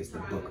Greek it's the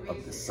book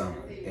of the sun,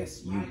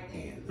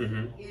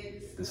 S-U-N,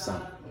 the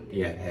sun.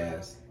 Yeah. That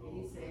has,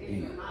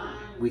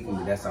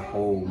 that's a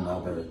whole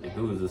nother.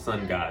 Who is the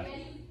sun god?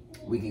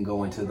 We can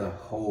go into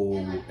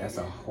that's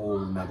a whole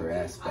nother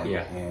aspect.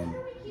 Yeah. And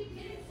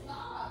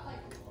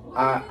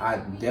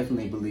I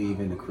definitely believe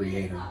in the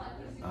Creator.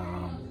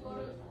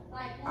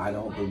 I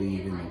don't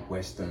believe in the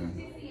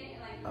Western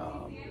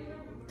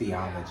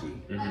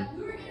theology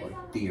or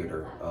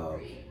theater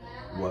of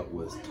what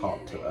was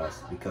taught to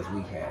us because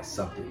we had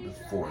something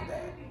before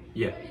that.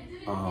 Yeah.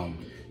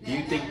 Do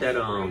you think that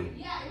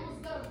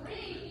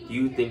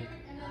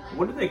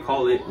what do they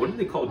call it? What do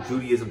they call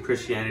Judaism,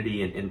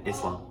 Christianity, and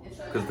Islam?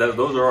 Because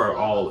those are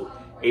all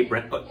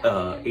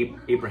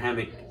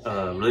Abrahamic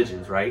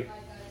religions, right?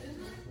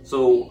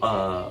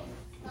 So,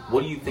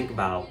 what do you think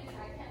about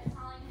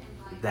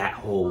that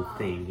whole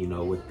thing? You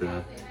know, with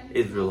the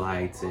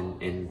Israelites and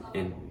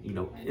you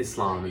know,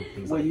 Islam and things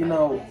like that. Well, you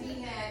know,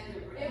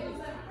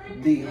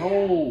 the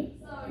whole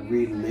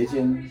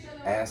religion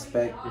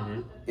aspect,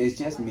 it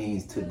just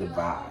means to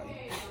divide.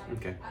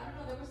 Okay.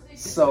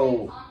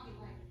 So,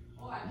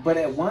 but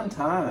at one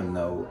time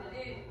though,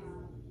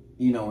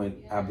 you know,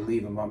 and I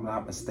believe, if I'm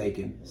not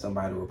mistaken,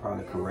 somebody will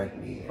probably correct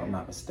me if I'm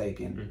not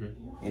mistaken,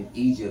 in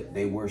Egypt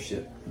they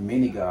worshiped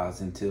many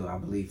gods until I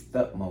believe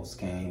Thutmose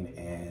came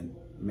and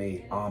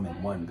made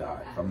Amen one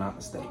god, if I'm not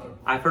mistaken.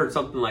 I've heard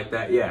something like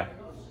that, yeah.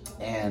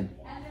 And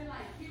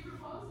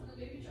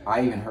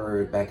I even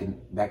heard back in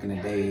the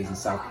days in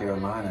South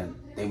Carolina,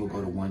 they would go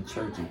to one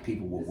church and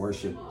people would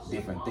worship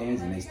different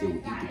things and they still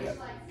would eat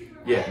together.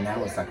 Yeah. And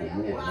now it's like a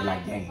war. They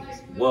like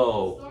games.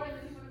 Well,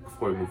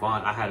 before we move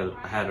on, I had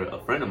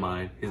a friend of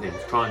mine. His name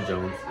is Tron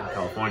Jones in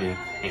California,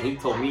 and he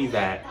told me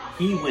that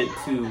he went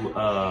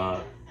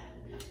to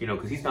you know,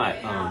 because he's not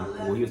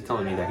well, he was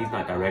telling me that he's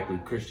not directly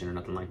Christian or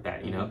nothing like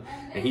that, you know.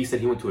 And he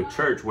said he went to a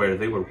church where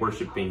they were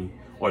worshiping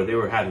or they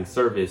were having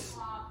service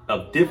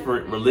of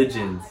different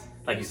religions,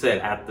 like you said,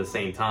 at the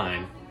same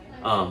time.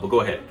 But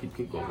go ahead,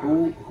 keep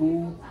going.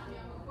 Who?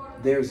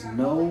 There's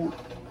no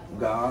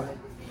God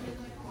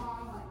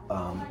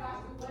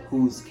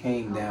who's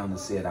came down and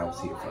said I was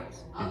here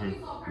first.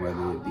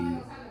 Whether it be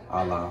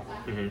Allah,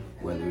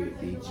 whether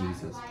it be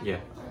Jesus,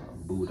 Yeah.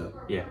 Buddha.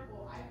 Yeah.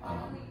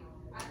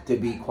 To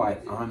be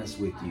quite honest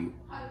with you,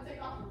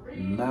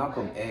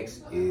 Malcolm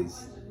X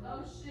is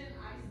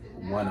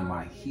one of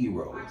my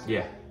heroes.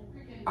 Yeah.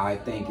 I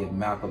think if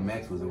Malcolm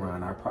X was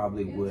around, I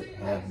probably would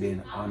have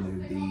been under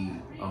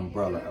the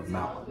umbrella of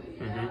Malcolm.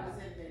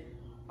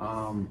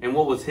 And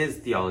what was his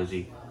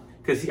theology?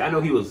 Because I know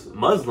he was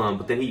Muslim,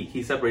 but then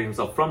he separated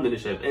himself from the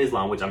Nation of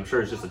Islam, which I'm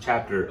sure is just a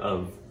chapter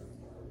of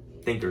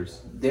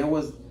thinkers. There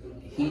was,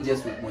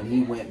 when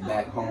he went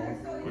back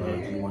home,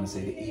 if you want to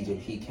say to Egypt,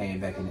 he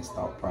came back and his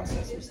thought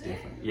process was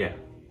different. Yeah.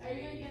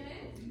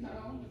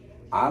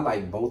 I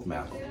like both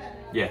Malcolms.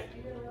 Yeah.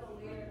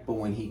 But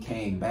when he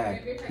came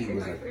back, he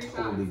was a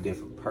totally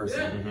different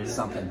person.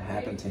 Something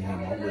happened to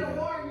him over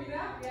there.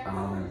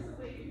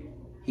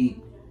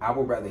 I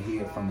would rather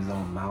hear it from his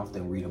own mouth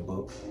than read a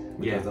book,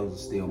 because those are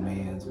still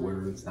man's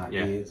words, not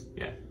his.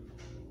 Yeah.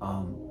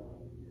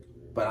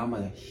 But I'm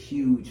a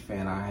huge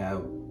fan.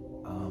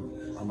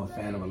 I'm a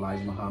fan of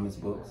Elijah Muhammad's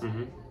books.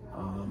 I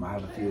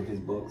have a few of his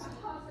books,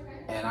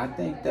 and I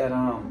think that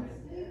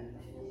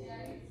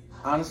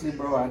honestly,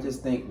 bro, I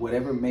just think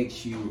whatever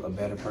makes you a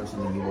better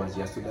person than you was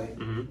yesterday,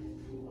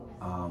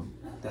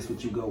 that's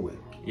what you go with.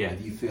 Yeah.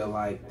 If you feel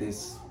like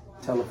this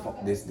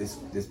telephone,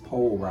 this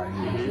pole right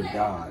here is your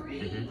God,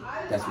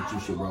 that's what you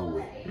should roll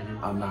with.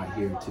 I'm not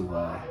here to.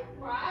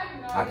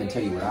 I can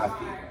tell you what I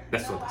feel.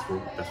 That's what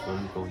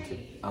I'm going to.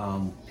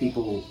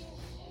 People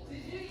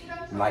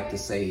like to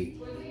say,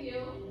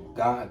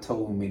 God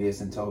told me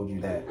this and told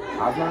you that.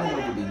 I've learned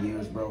over the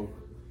years, bro,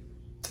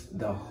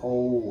 the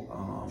whole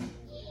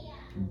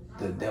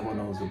the devil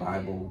knows the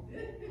Bible,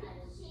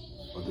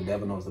 or the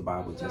devil knows the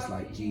Bible just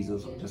like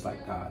Jesus, or just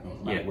like God knows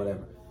the Bible,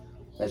 whatever.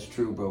 That's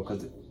true, bro,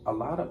 because a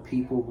lot of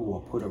people who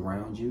are put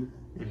around you,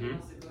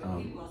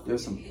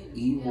 there's some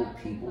evil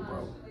people,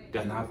 bro.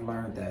 And I've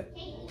learned that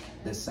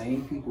the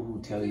same people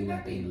who tell you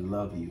that they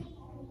love you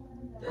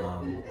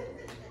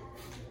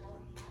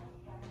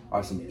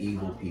are some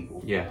evil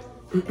people. Yeah.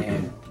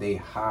 And they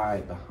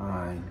hide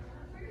behind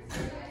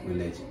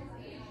religion.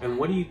 And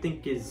what do you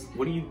think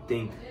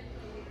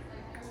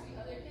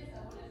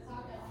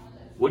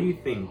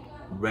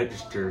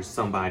registers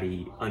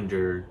somebody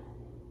under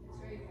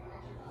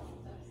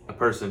a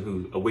person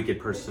who's a wicked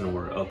person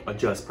or a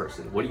just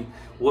person?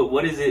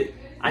 What is it?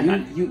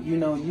 You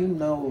know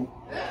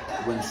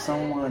when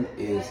someone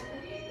is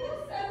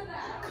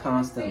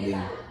constantly,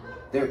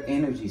 their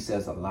energy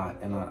says a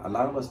lot, and a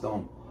lot of us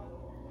don't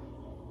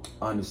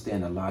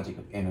understand the logic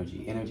of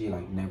energy. Energy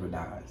like never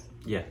dies.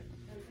 Yeah.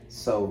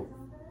 So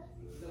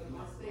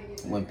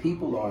when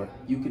people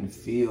you can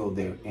feel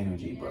their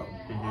energy, bro.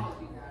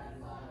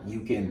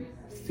 You can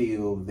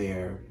feel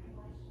their,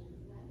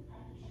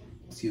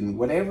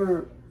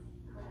 whatever,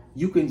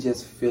 you can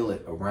just feel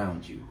it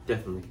around you.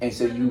 Definitely. And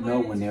so you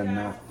know when they're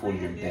not for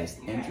your best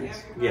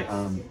interest. Yes.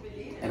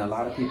 And a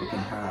lot of people can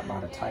hide by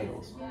the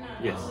titles.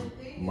 Yes.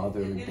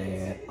 Mother,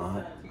 dad,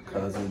 aunt,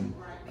 cousin,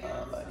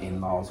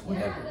 in-laws,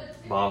 whatever.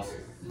 Boss,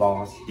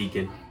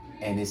 deacon.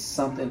 And it's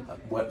something,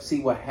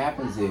 what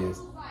happens is,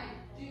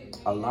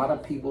 a lot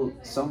of people,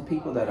 some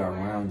people that are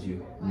around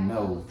you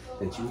know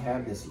that you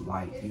have this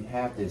light, you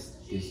have this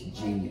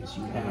genius,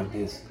 you have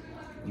this,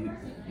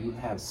 you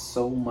have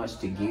so much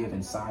to give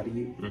inside of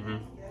you.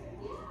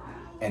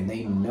 And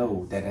they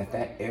know that if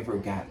that ever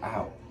got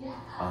out,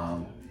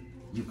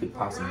 you could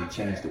possibly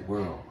change the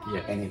world.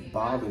 Yeah. And it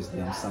bothers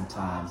them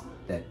sometimes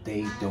that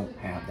they don't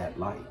have that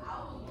light.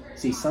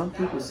 See, some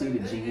people see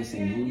the genius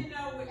in you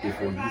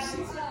before you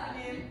see it.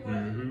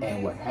 Mm-hmm.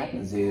 And what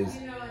happens is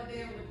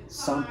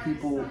some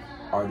people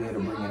are there to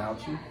bring it out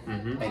you.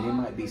 Mm-hmm. And it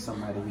might be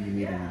somebody who you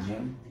meet in the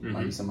gym, Mm-hmm.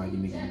 might be somebody you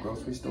meet in the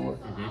grocery store,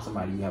 Mm-hmm.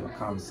 somebody you have a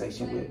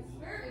conversation with.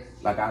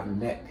 Like I've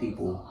met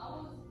people,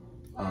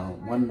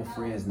 one of the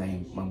friends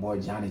named my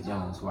boy Johnny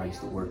Jones, who I used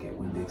to work at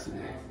Winn-Dixie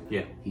with.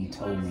 Yeah. He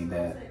told me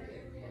that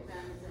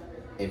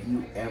if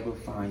you ever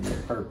find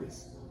your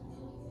purpose,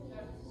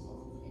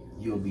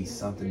 you'll be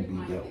something to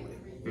be dealt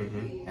with.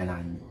 Mm-hmm.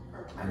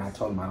 And I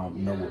told him I don't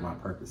know what my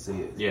purpose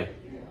is. Yeah.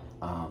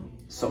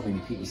 So many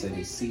people say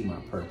they see my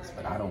purpose,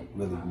 but I don't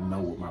really know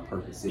what my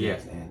purpose is. Yeah.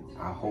 And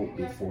I hope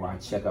before I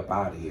check up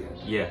out of here,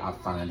 Yeah. I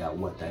find out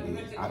what that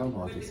is. I don't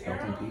know if it's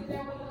helping people.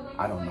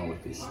 I don't know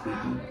if it's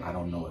speaking. I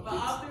don't know if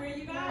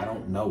it's, I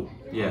don't know.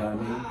 Yeah. You know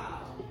what I mean?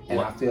 And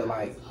I feel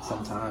like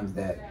sometimes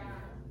that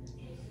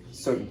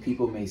certain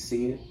people may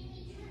see it,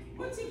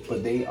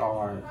 but they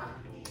are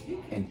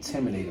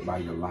intimidated by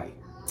your light.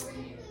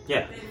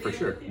 Yeah, for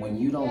sure. When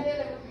you don't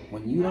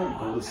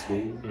go to school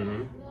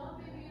Mm-hmm.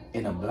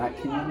 in a black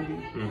community,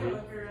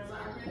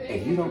 Mm-hmm.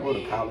 if you don't go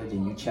to college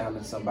and you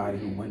challenge somebody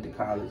who went to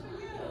college,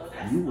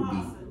 you will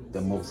be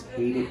the most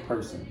hated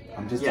person.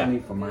 I'm just telling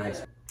you from my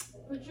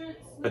experience.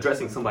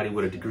 Addressing somebody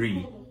with a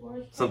degree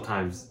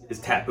sometimes is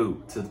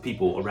taboo to the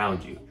people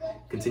around you.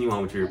 Continue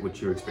on with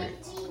your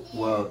experience.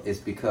 Well, it's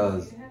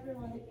because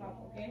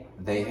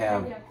they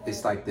have,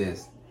 it's like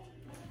this,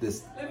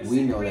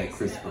 we know that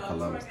Christopher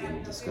Columbus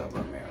didn't discover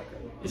America.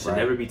 It should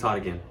never be taught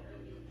again.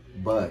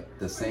 But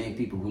the same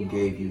people who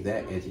gave you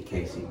that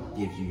education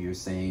gives you your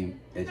same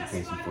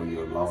education for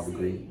your law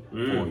degree,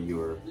 for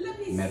your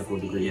medical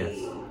degree.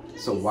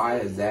 Yes. So why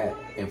is that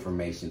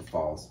information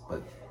false?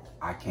 But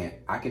I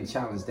can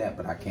challenge that,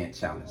 but I can't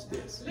challenge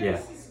this. Yeah.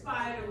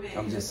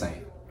 I'm just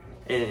saying.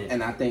 And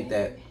And I think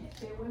that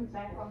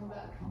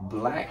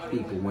black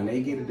people, when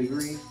they get a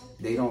degree,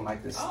 they don't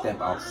like to step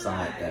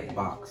outside that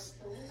box.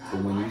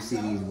 But when you see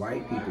these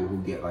white people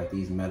who get like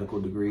these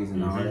medical degrees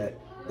and all that,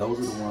 those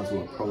are the ones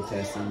who are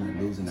protesting and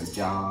losing their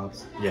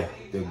jobs. yeah.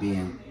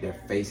 Their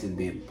faces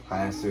being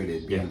plastered,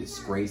 they're being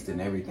disgraced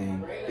and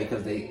everything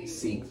because they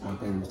seek one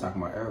thing we was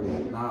talking about earlier,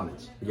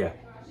 knowledge. Yeah.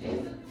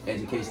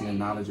 Education and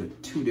knowledge are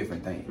two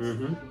different things.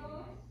 Mm-hmm.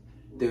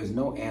 There's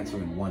no answer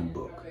in one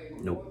book.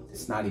 Nope.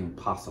 It's not even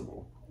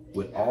possible.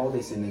 With all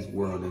this in this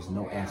world, there's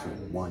no answer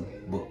in one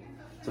book.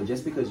 So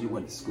just because you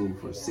went to school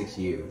for 6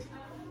 years,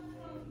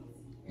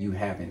 you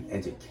have an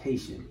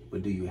education,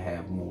 but do you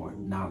have more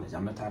knowledge?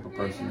 I'm the type of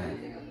person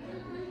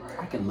that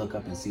I can look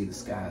up and see the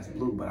sky is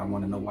blue, but I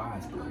want to know why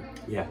it's blue.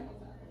 Yeah.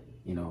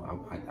 You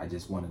know, I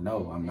just want to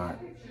know. I'm not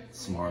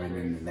smarter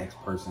than the next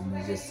person.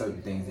 There's just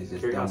certain things that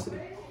just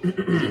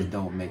Curiosity.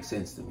 don't make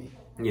sense to me.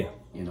 Yeah.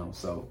 You know,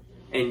 so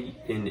And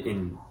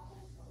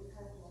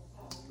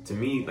to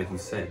me, like you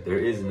said, there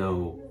is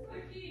no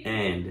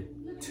end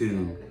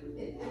to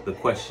the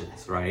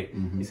questions, right?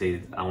 Mm-hmm. You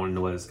say, I want to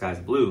know why the sky's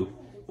blue.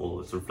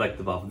 Well, it's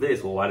reflective off of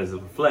this. Well, why does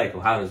it reflect?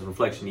 Well, how does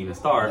reflection even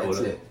start? That's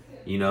or, it.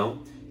 You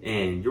know?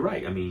 And you're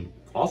right. I mean,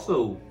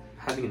 also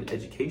having an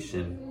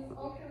education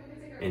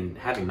and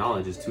having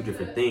knowledge is two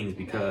different things,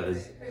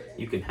 because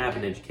you can have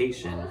an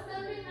education,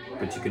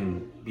 but you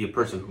can be a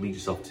person who leads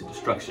yourself to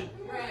destruction.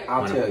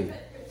 I'll tell you.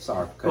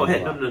 Sorry. Go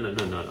ahead.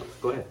 No.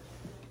 Go ahead.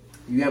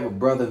 You have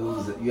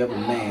a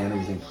man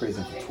who's in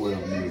prison for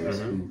 12 years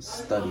who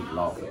studied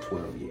law for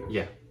 12 years.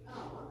 Yeah.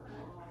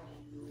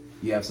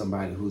 You have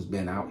somebody who's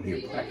been out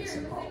here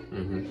practicing law.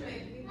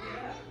 Mm-hmm.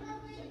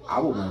 I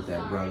would want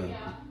that brother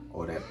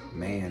or that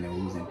man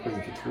who's in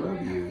prison for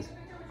 12 years.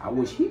 I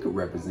wish he could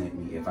represent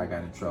me if I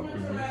got in trouble,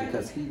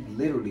 because he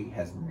literally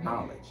has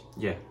knowledge.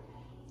 Yeah.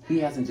 He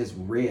hasn't just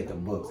read the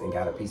books and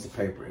got a piece of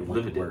paper and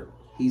went Lived to it. work.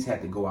 He's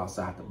had to go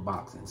outside the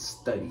box and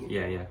study it.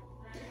 Yeah.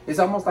 It's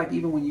almost like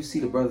even when you see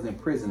the brothers in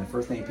prison, the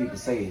first thing people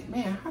say is,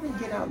 man, how did they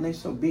get out and they're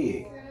so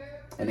big?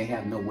 And they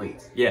have no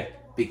weights. Yeah.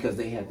 Because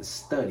they had to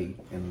study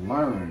and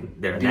learn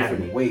Their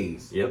different anatomy.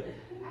 ways Yep.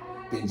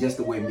 than just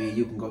the way me and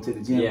you can go to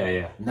the gym.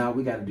 Yeah. Now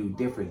we got to do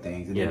different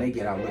things. And then they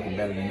get out looking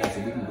better than us,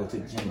 and we can go to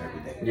the gym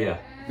every day. Yeah.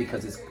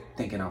 Because it's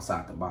thinking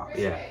outside the box.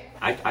 Yeah.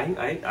 I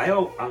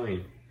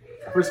mean,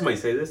 I've heard somebody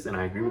say this, and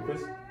I agree with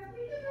this.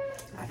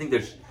 I think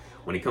there's,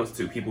 when it comes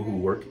to people who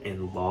work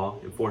in law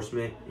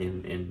enforcement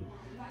and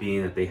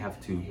being that they have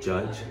to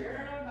judge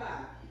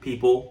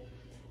people,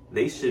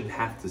 they should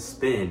have to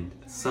spend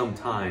some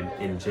time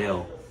in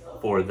jail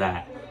for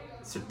that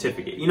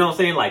certificate. You know what I'm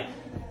saying? Like,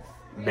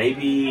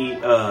 maybe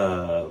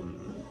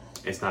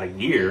it's not a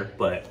year,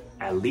 but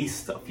at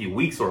least a few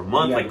weeks or a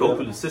month, like go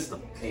through the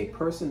system. A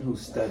person who's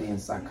studying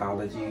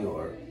psychology,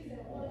 or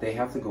they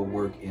have to go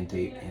work in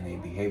a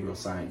behavioral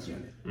science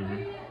unit.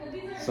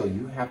 Mm-hmm. So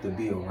you have to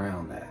be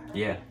around that.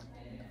 Yeah.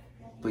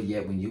 But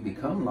yet when you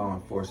become law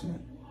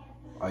enforcement,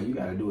 all you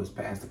got to do is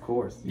pass the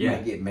course. You Yeah.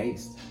 might get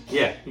maced.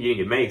 Yeah, you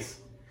can get mace.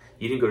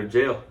 You didn't go to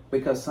jail.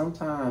 Because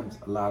sometimes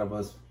a lot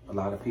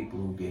of people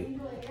who get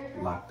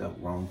locked up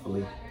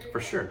wrongfully, For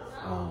sure.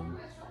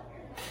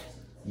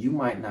 You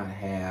might not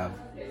have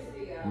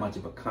much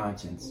of a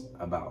conscience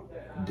about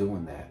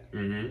doing that.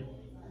 Mm-hmm.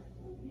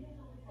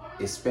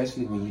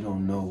 Especially when you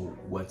don't know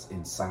what's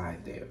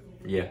inside there.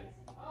 Yeah.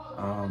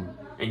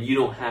 And you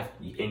don't have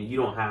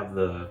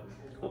the.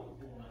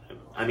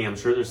 I mean, I'm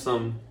sure there's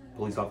some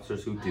police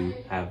officers who do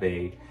have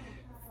a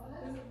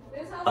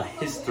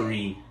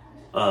history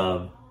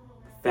of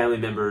family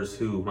members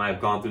who might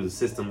have gone through the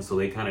system, so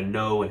they kind of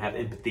know and have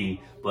empathy.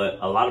 But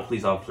a lot of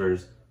police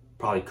officers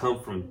probably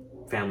come from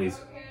families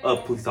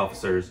of police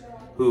officers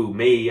who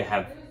may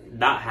have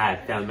not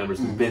had family members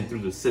who've been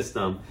through the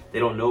system. They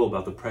don't know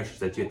about the pressures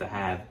that you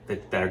have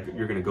that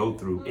you're going to go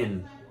through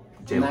in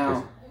jail.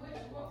 Now,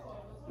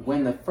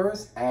 when the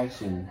first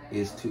action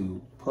is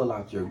to pull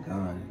out your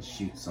gun and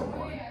shoot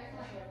someone,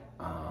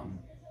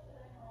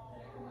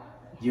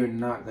 you're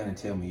not going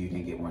to tell me you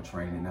didn't get more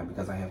training in that,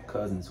 because I have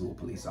cousins who are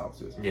police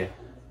officers. Yeah.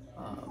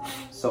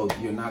 So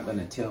you're not going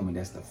to tell me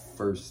that's the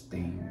first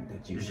thing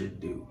that you should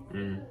do.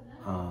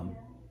 Mm-hmm.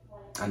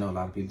 I know a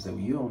lot of people say, well,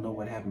 you don't know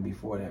what happened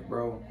before that,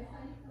 bro.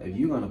 If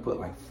you're going to put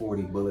like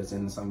 40 bullets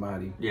into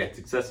somebody. Yeah, it's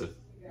excessive.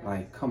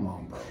 Like, come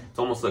on, bro. It's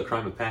almost a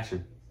crime of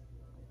passion.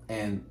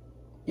 And,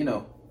 you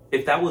know.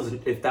 If that was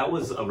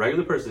a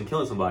regular person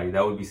killing somebody,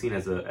 that would be seen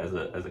as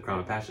a crime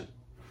of passion.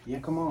 Yeah,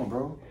 come on,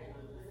 bro.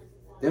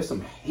 There's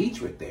some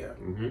hatred there.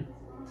 Mm-hmm.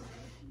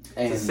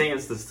 And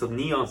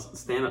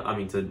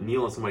to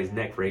kneel on somebody's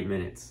neck for 8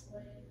 minutes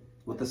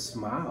with a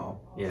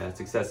smile. Yeah, that's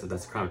excessive.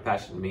 That's a crime of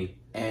passion to me.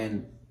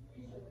 And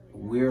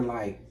we're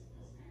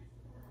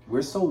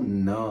so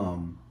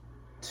numb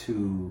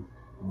to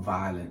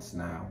violence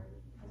now,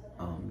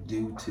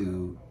 due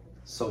to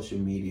social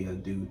media,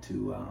 due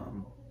to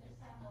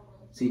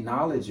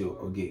knowledge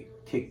will get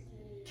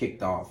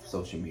kicked off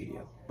social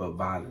media, but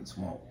violence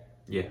won't.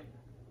 Yeah.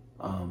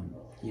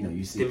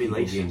 You see people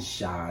getting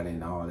shot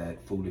and all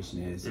that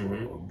foolishness,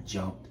 or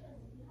jumped,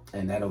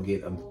 and that'll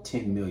get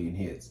 10 million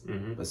hits.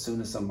 Mm-hmm. But as soon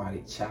as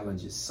somebody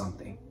challenges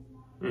something,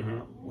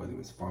 whether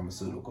it's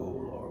pharmaceutical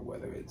or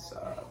whether it's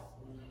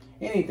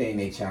anything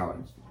they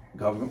challenge,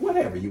 government,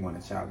 whatever you want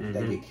to challenge,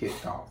 they get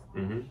kicked off.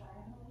 Mm-hmm.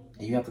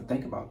 And you have to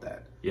think about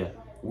that. Yeah.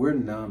 We're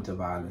numb to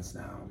violence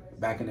now.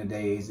 Back in the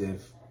days,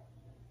 if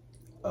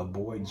a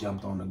boy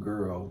jumped on a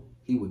girl,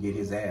 he would get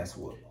his ass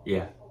whooped.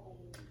 Yeah.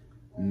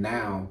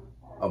 Now,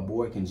 a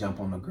boy can jump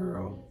on a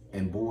girl,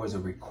 and boys are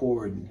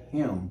recording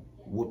him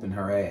whooping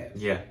her ass.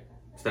 Yeah.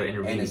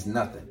 And it's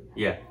nothing.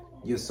 Yeah.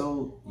 You're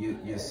so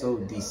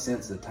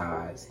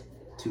desensitized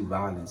to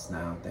violence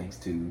now, thanks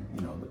to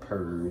the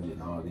purge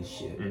and all this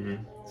shit.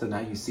 Mm-hmm. So now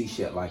you see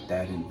shit like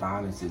that, and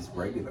violence is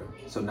regular.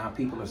 So now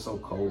people are so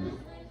cold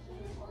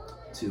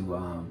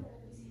to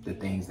the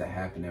things that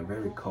happen. They're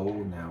very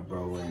cold now,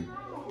 bro. And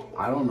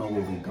I don't know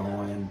where we're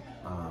going.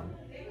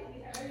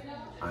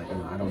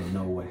 I don't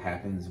know what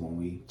happens when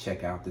we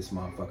check out this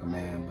motherfucker,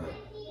 man, but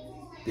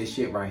this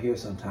shit right here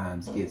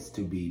sometimes gets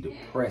to be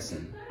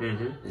depressing,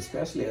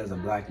 especially as a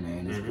black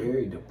man. It's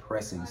very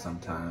depressing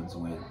sometimes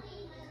when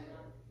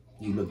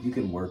you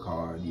can work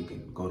hard, you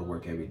can go to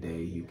work every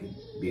day, you can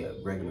be a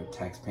regular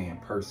tax-paying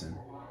person,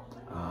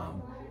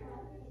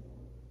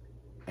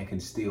 and can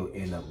still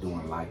end up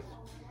doing life.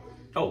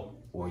 Oh,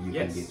 or you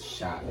can get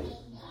shot.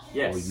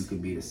 Yes. Or you could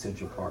be the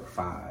Central Park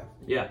 5.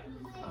 Yeah.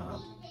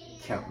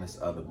 Countless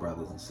other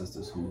brothers and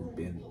sisters who've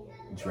been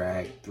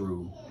dragged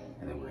through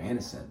and they were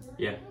innocent.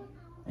 Yeah.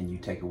 And you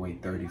take away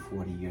 30,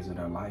 40 years of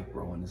their life,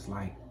 bro, and it's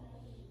like,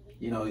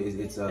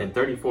 it's a... And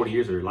 30, 40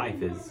 years of your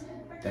life is...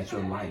 That's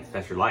your life.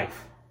 That's your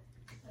life.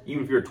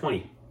 Even if you're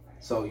 20.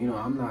 So,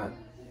 I'm not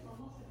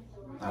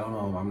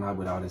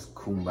with all this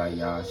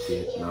kumbaya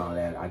shit and all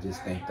that. I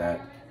just think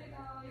that...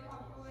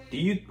 Do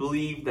you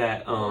believe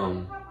that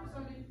a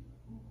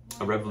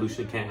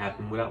revolution can't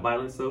happen without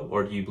violence, though?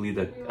 Or do you believe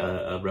that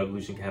a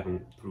revolution can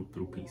happen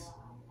through peace?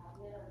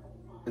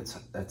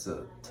 That's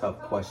a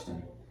tough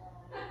question.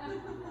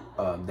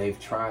 They've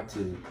tried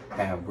to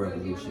have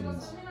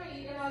revolutions.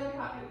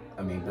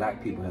 I mean,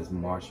 black people has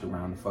marched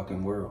around the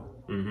fucking world.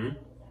 Mm-hmm.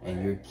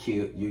 And you're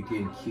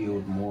getting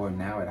killed more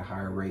now at a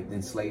higher rate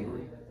than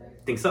slavery.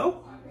 Think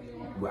so?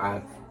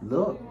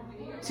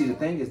 See, the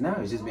thing is now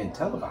it's just been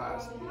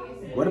televised.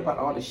 What about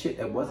all the shit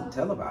that wasn't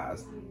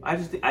televised? I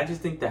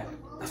just think that's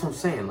what I'm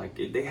saying. Like,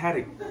 they had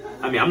it.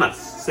 I mean, I'm not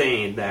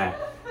saying that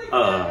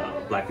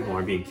black people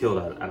aren't being killed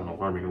at an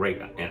alarming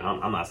rate, and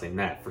I'm not saying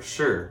that for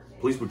sure.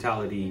 Police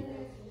brutality,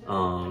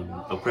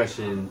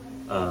 oppression,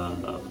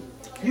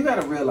 you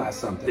got to realize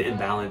something. The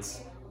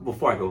imbalance.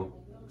 Before I go,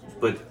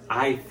 but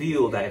I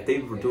feel that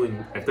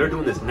if they're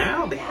doing this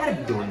now, they had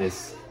to be doing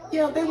this.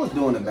 Yeah, they was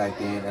doing it back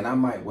then, and I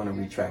might want to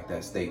retract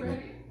that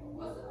statement.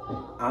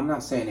 I'm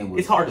not saying it was.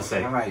 It's hard to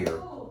say.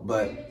 Higher,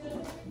 but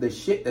the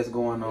shit that's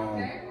going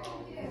on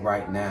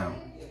right now.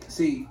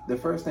 See, the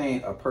first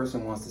thing a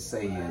person wants to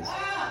say is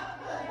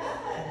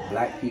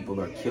black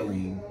people are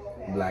killing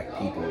black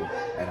people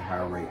at a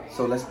higher rate.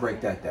 So let's break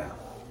that down.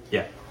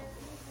 Yeah.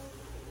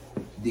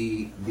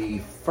 The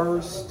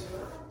first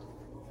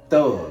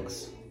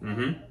thugs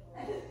Mm-hmm.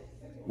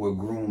 were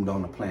groomed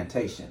on the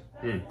plantation.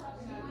 Mm.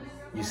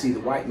 You see,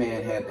 the white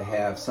man had to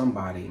have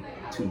somebody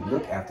to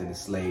look after the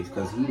slaves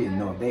because he didn't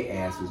know if their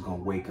ass was going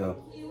to wake up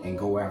and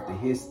go after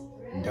his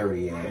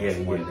dirty ass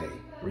one day.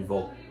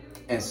 Revolt.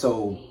 And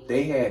so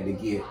they had to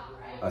get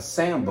a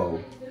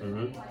Sambo,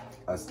 Mm-hmm.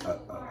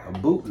 a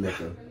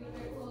bootlicker,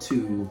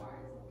 to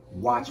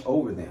watch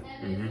over them.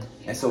 Mm-hmm.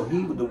 And so he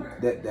would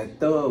that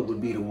thug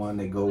would be the one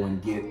that go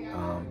and get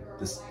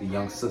the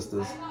young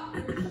sisters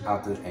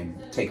out there and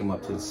take them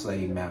up to the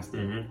slave master,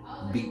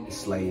 Mm-hmm. beat the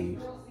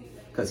slave,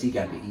 because he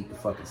got to eat the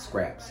fucking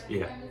scraps.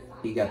 Yeah.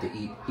 He got to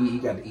eat. He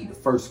got to eat the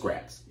first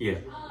scraps. Yeah.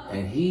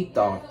 And he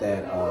thought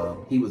that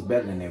he was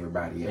better than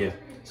everybody else. Yeah.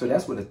 So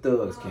that's where the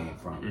thugs came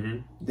from. Mm-hmm.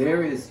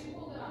 There is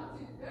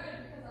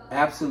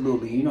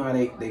absolutely, you know how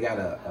they got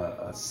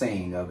a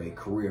saying of a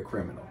career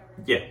criminal.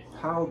 Yeah.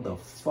 How the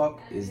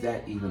fuck is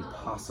that even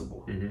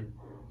possible?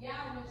 Mm-hmm.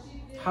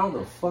 How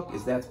the fuck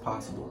is that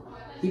possible?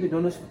 He been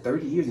doing this for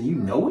 30 years and you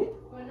know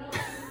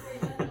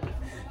it?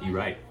 You're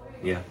right.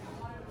 Yeah.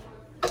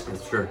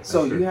 That's true. That's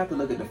So true. you have to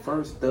look at the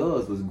first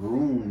thugs was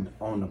groomed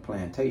on the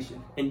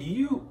plantation. And do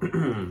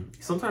you,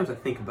 sometimes I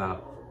think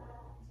about,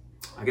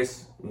 I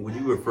guess, would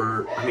you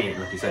refer, I mean,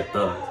 like you said,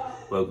 thugs,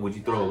 but would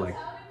you throw like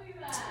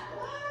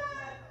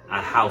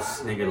a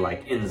house nigga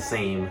like in the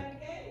same,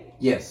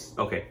 Yes.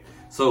 okay,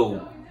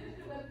 so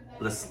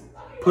let's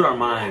put our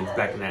minds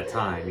back in that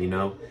time, you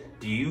know?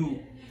 Do you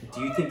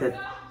think that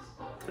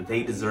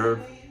they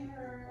deserve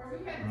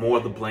more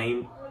of the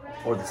blame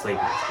or the slave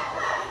master?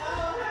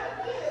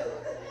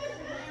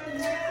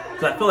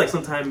 Because I feel like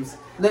sometimes,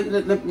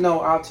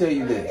 No, I'll tell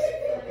you this.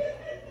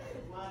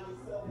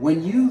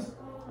 When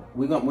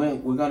we're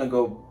gonna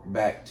go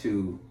back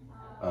to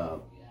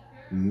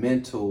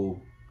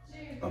mental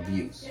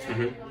abuse.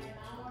 Mhm.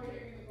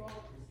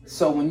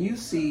 So when you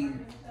see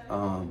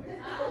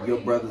your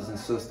brothers and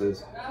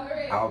sisters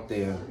out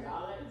there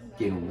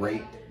getting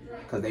raped,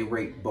 because they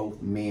rape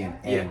both men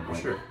and yeah, for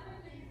women, sure.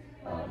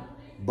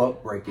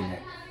 buck breaking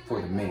it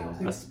for the males.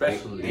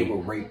 Especially- they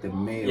will rape the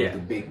males, Yeah. the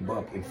big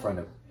buck, in front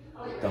of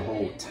the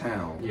whole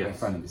town, in Yes.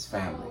 front of his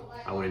family.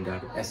 I wouldn't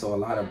doubt it. And so a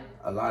lot of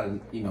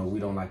we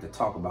don't like to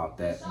talk about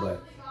that,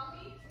 but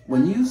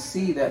when you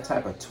see that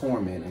type of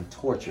torment and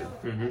torture,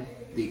 Mm-hmm.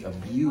 the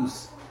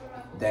abuse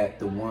that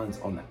the ones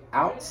on the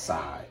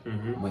outside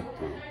Mhm. went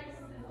through,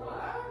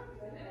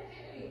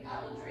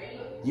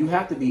 you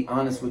have to be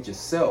honest with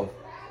yourself.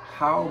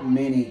 How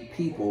many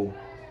people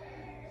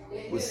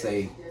would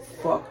say,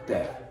 fuck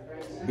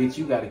that, bitch,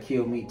 you gotta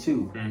kill me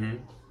too? Mm-hmm.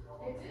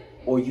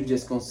 Or you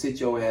just gonna sit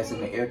your ass in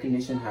the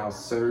air-conditioned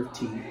house, serve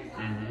tea.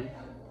 Mm-hmm.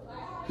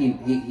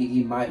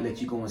 He might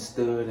let you go and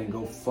stud and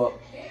go fuck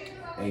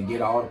and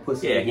get all the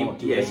pussy Yeah, you want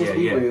to. yeah, Let's just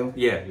be real.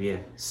 Yeah, yeah.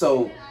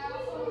 So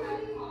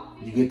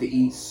you get to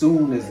eat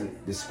soon as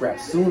the scrap.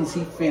 Soon as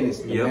he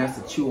finished, the Yep.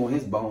 master chew on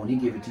his bone, he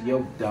give it to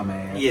your dumb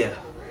ass. Yeah.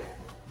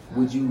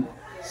 Would you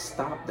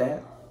stop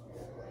that?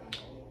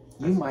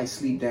 You might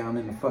sleep down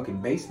in the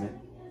fucking basement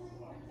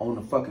on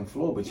the fucking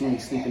floor, but you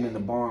ain't sleeping in the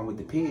barn with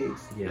the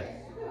pigs. Yeah.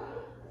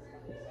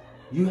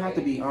 You have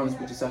to be honest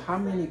with yourself. How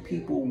many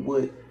people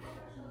would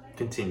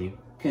Continue.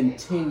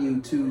 continue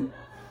to,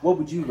 what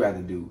would you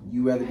rather do?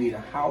 You rather be the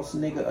house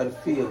nigga or the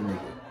field nigga?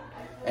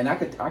 And I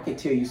could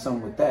tell you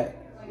something with that.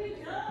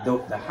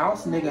 The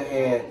house nigga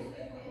had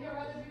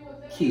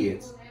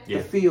kids. Yeah.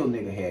 The field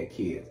nigga had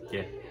kids.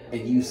 Yeah.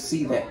 And you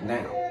see that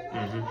now.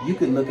 Mm-hmm. You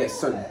can look at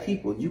certain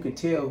people. You can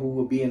tell who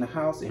will be in the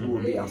house and who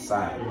will be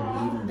outside.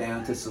 Even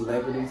down to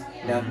celebrities.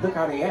 Now look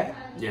how they act.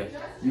 Yeah.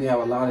 You have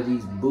a lot of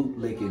these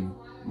bootlicking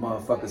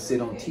motherfuckers sit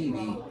on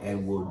TV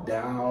and will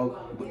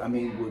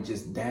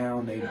just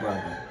down their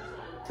brother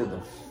to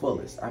the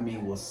fullest. I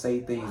mean, will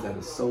say things that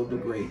are so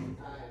degrading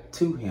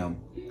to him,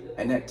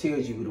 and that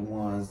tells you the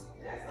ones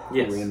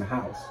Yes. who are in the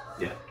house.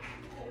 Yeah.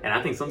 And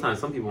I think sometimes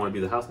some people want to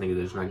be the house nigga,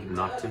 they're just not given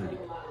the opportunity.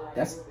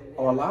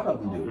 Or a lot of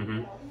them do.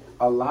 Mm-hmm.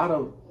 A lot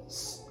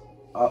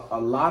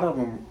of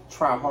them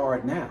try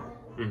hard now.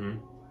 Mm-hmm.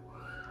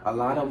 A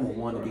lot of them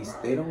want to be.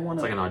 They don't want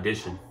It's like an to.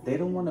 audition. They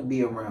don't want to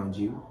be around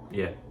you.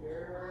 Yeah.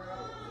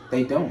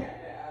 They don't.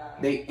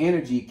 Their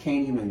energy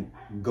can't even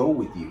go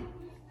with you.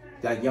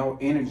 Like y'all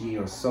energy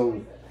are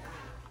so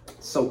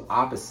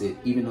opposite,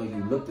 even though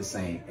you look the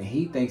same. And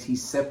he thinks he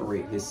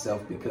separate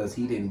himself because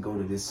he didn't go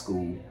to this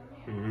school,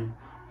 Mm-hmm.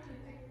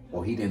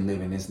 or he didn't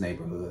live in this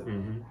neighborhood.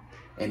 Mm-hmm.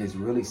 And it's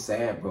really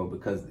sad, bro,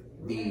 because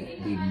the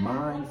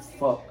mind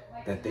fuck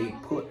that they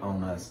put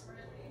on us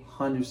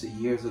hundreds of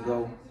years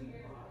ago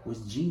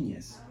was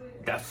genius.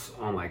 That's,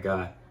 oh my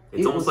God. It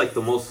It's almost was like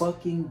the most,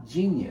 fucking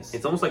genius.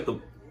 it's almost like the,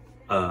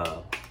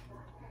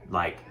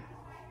 like,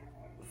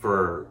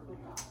 for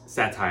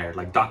satire,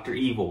 like Dr.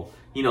 Evil,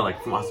 you know,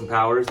 like from Austin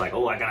Powers, like,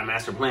 oh, I got a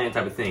master plan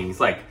type of thing. It's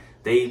like,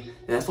 and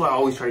that's what I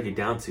always try to get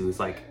down to. It's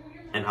like,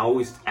 and I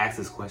always ask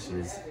this question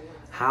is,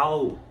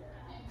 how,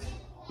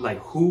 like,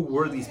 who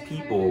were these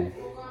people?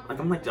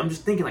 I'm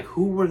just thinking, like,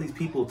 who were these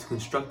people to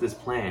construct this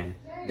plan?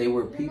 They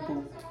were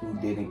people who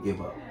didn't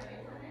give up.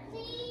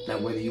 Now,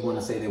 whether you want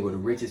to say they were the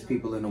richest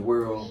people in the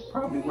world,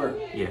 probably were.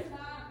 Yeah.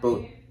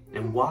 But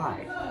And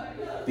why?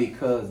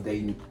 Because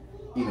they,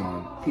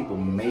 people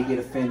may get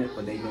offended,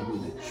 but they know who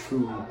the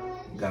true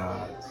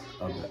gods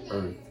of the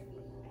earth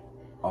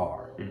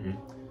are. Mm-hmm.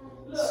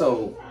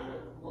 So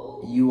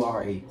you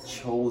are a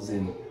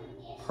chosen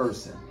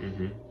person.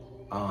 Mm-hmm.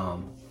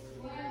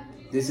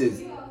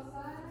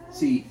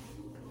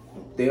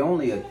 They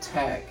only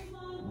attack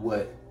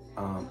what,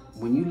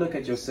 when you look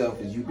at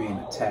yourself as you being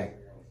attacked,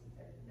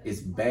 it's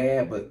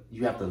bad, but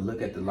you have to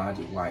look at the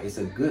logic why. It's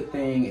a good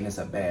thing and it's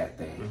a bad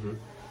thing. Mm-hmm.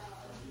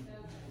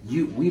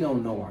 We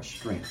don't know our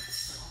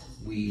strengths.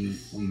 We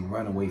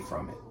run away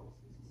from it.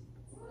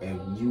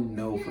 And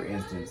for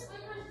instance,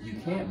 you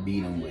can't beat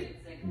them with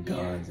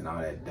guns and all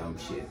that dumb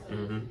shit.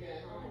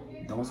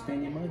 Mm-hmm. Don't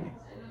spend your money.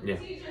 Yeah.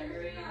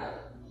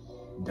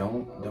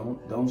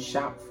 Don't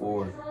shop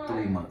for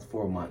 3 months,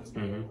 4 months.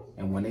 Mm-hmm.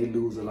 And when they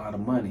lose a lot of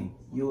money,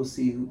 you'll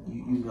see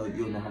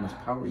you'll know how much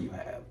power you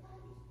have.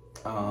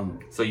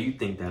 So you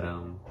think that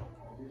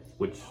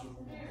which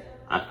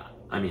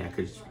I mean I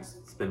could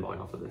spinball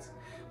off of this,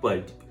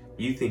 but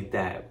you think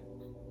that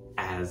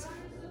as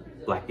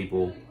Black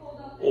people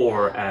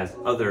or as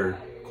other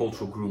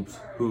cultural groups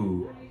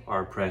who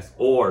are oppressed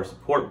or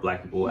support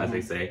Black people, as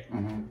they say,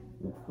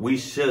 we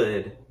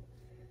should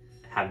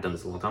have done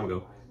this a long time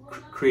ago,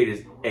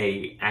 created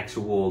a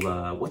actual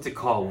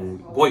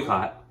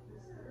boycott,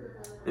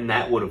 and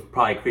that would have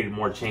probably created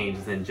more change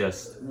than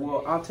just.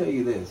 Well, I'll tell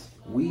you this: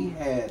 we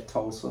had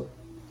Tulsa,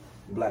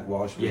 Black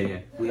Wall Street.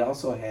 Yeah. We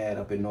also had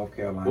up in North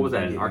Carolina. What was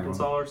that, in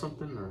Arkansas or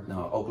something? Or?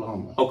 No,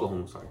 Oklahoma.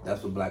 Oklahoma, sorry.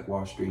 That's what Black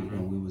Wall Street,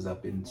 and we was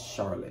up in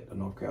Charlotte,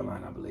 North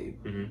Carolina, I believe.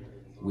 Mm-hmm.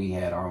 We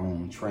had our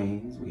own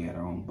trains, we had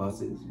our own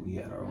buses, we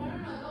had our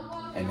own,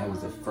 and that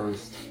was the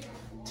first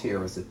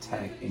terrorist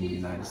attack in the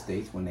United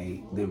States when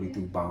they literally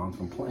threw bombs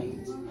from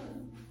planes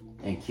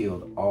and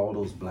killed all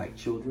those Black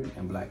children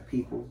and Black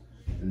people,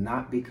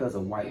 not because a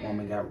white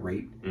woman got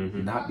raped,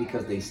 not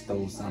because they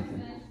stole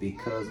something,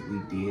 because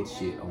we did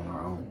shit on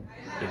our own.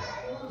 Yeah.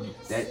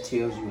 That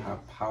tells you how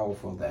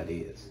powerful that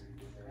is.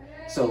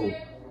 So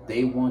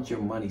they want your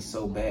money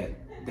so bad.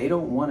 They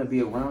don't want to be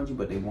around you,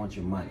 but they want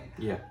your money.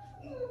 Yeah.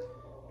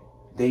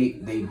 They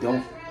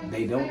don't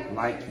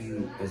like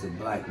you as a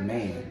Black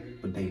man,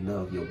 but they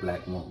love your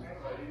Black woman.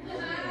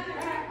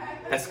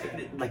 That's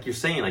like you're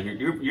saying, like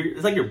you're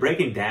it's like you're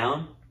breaking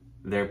down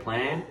their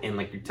plan, and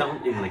like you're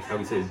telling, and like how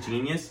we said,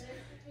 genius.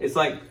 It's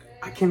like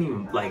I can't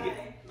even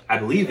I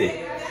believe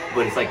it,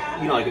 but it's like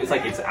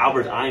it's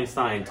Albert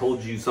Einstein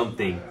told you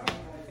something,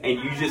 and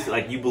you just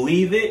you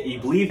believe it, you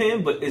believe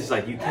him, but it's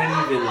like you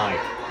can't even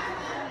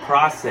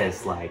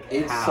process how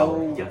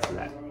he gets to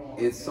that.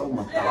 It's so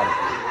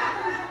methodical.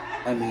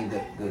 I mean,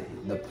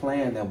 the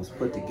plan that was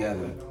put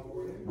together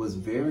was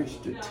very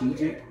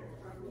strategic,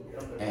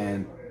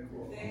 and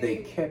they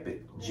kept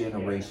it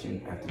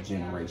generation after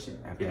generation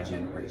after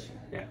generation.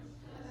 Yeah,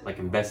 like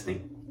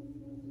investing.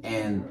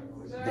 And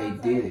they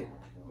did it.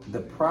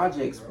 The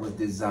projects was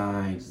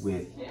designed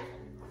with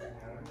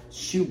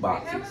shoe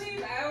boxes,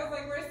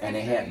 and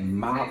they had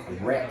mock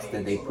rats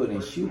that they put in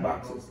shoe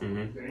boxes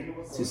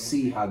to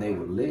see how they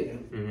would live.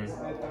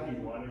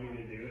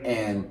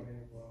 And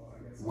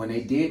when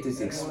they did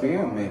this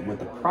experiment with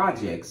the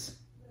projects,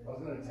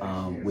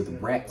 with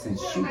rats in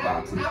shoe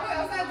boxes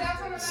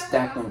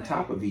stacked on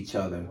top of each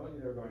other,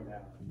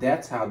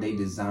 that's how they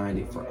designed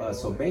it for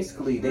us. So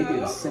basically, they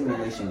did a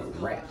simulation with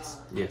rats.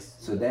 Yes.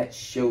 So that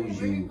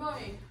shows you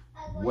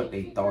what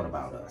they thought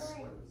about us.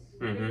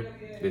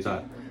 They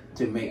thought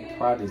to make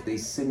projects, they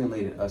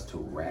simulated us to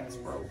rats,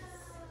 bro.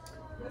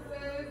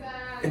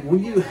 And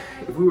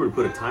if we were to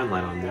put a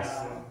timeline on this,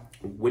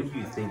 when do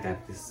you think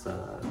that this?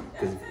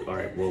 Because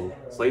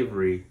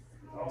slavery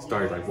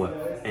started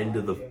end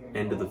of the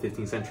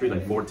 15th century,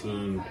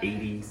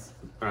 1480s,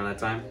 around that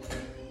time.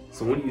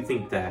 So when do you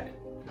think that?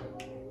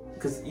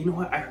 Because you know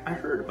what, I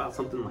heard about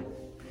something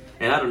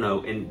and I don't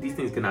know, and these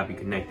things cannot be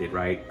connected,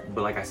 right?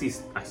 But I see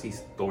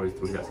stories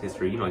throughout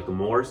history, like the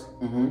Moors.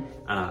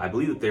 I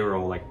believe that they were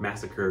all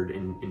massacred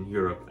in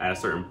Europe at a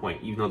certain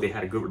point, even though they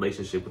had a good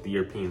relationship with the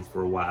Europeans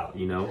for a while,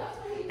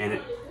 and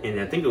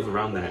I think it was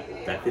around that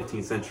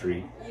 15th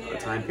century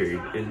time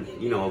period. And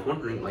I was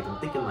wondering, I'm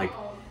thinking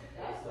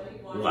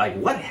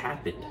what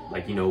happened?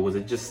 Was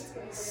it just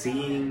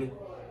seeing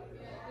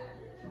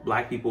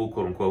Black people,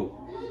 quote unquote?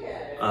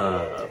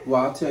 Well,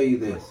 I'll tell you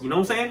this. You know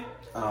what I'm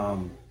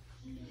saying?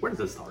 Where does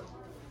this start?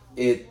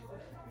 It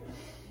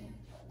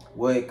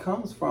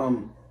comes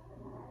from,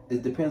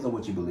 it depends on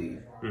what you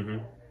believe.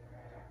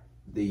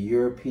 The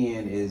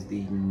European is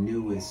the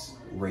newest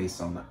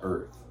race on the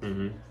earth.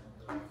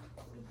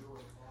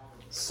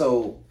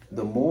 So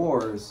the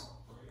Moors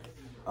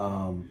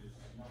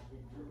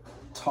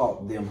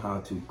taught them how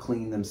to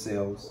clean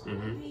themselves,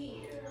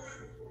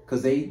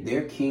 because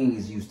their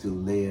kings used to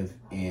live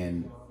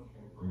in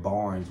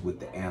barns with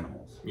the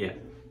animals. Yeah,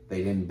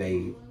 they didn't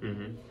bathe.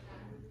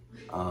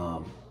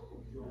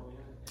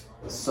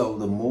 So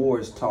the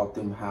Moors taught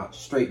them how to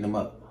straighten them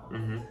up.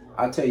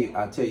 I'll tell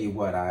you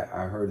what,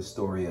 I heard a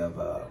story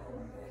of,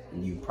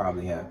 you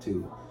probably have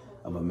too,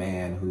 of a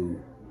man who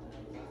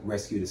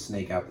rescued a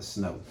snake out the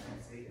snow.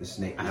 The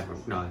snake.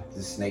 No.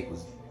 The snake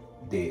was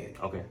dead.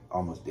 Okay.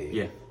 Almost dead.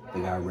 Yeah.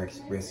 The guy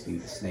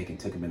rescued the snake and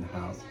took him in the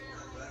house.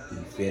 He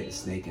fed the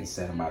snake and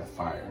set him by the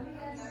fire.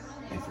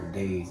 And for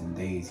days and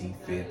days, he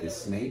fed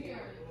this snake.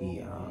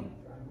 He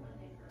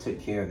took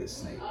care of this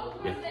snake.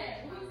 Yeah.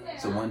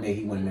 So one day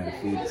he went in there to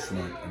feed the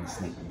snake, and the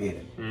snake bit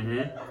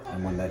him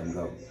and wouldn't let him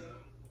go.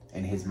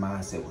 And his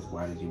mindset was,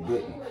 "Why did you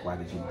bite me? Why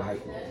did you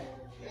bite me?"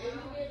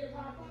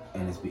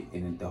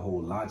 And the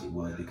whole logic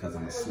was, because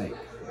I'm a snake.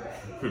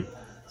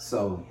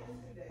 So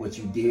what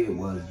you did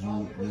was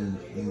you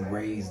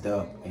raised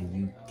up and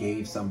you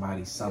gave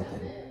somebody something.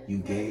 You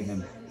gave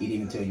them. He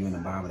didn't even tell you in the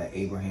Bible that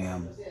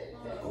Abraham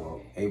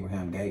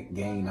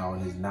gained all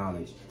his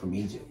knowledge from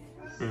Egypt.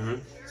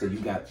 So you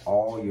got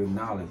all your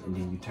knowledge and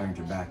then you turned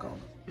your back on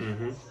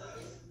them.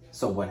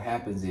 So what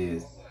happens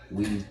is,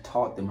 we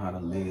taught them how to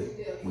live.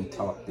 We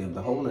taught them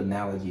the whole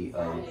analogy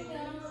of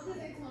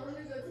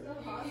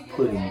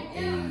putting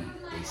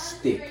a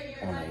stick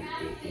on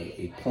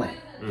a plant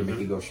to make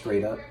it go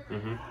straight up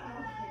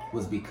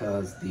was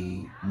because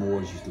the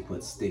Moors used to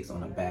put sticks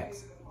on the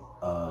backs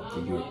of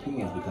the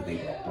Europeans because they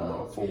walked on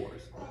all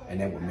fours, and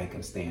that would make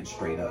them stand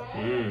straight up.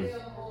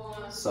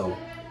 So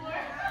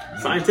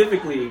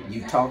scientifically,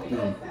 you taught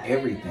them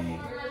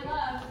everything,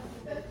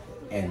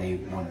 and they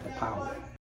wanted the power.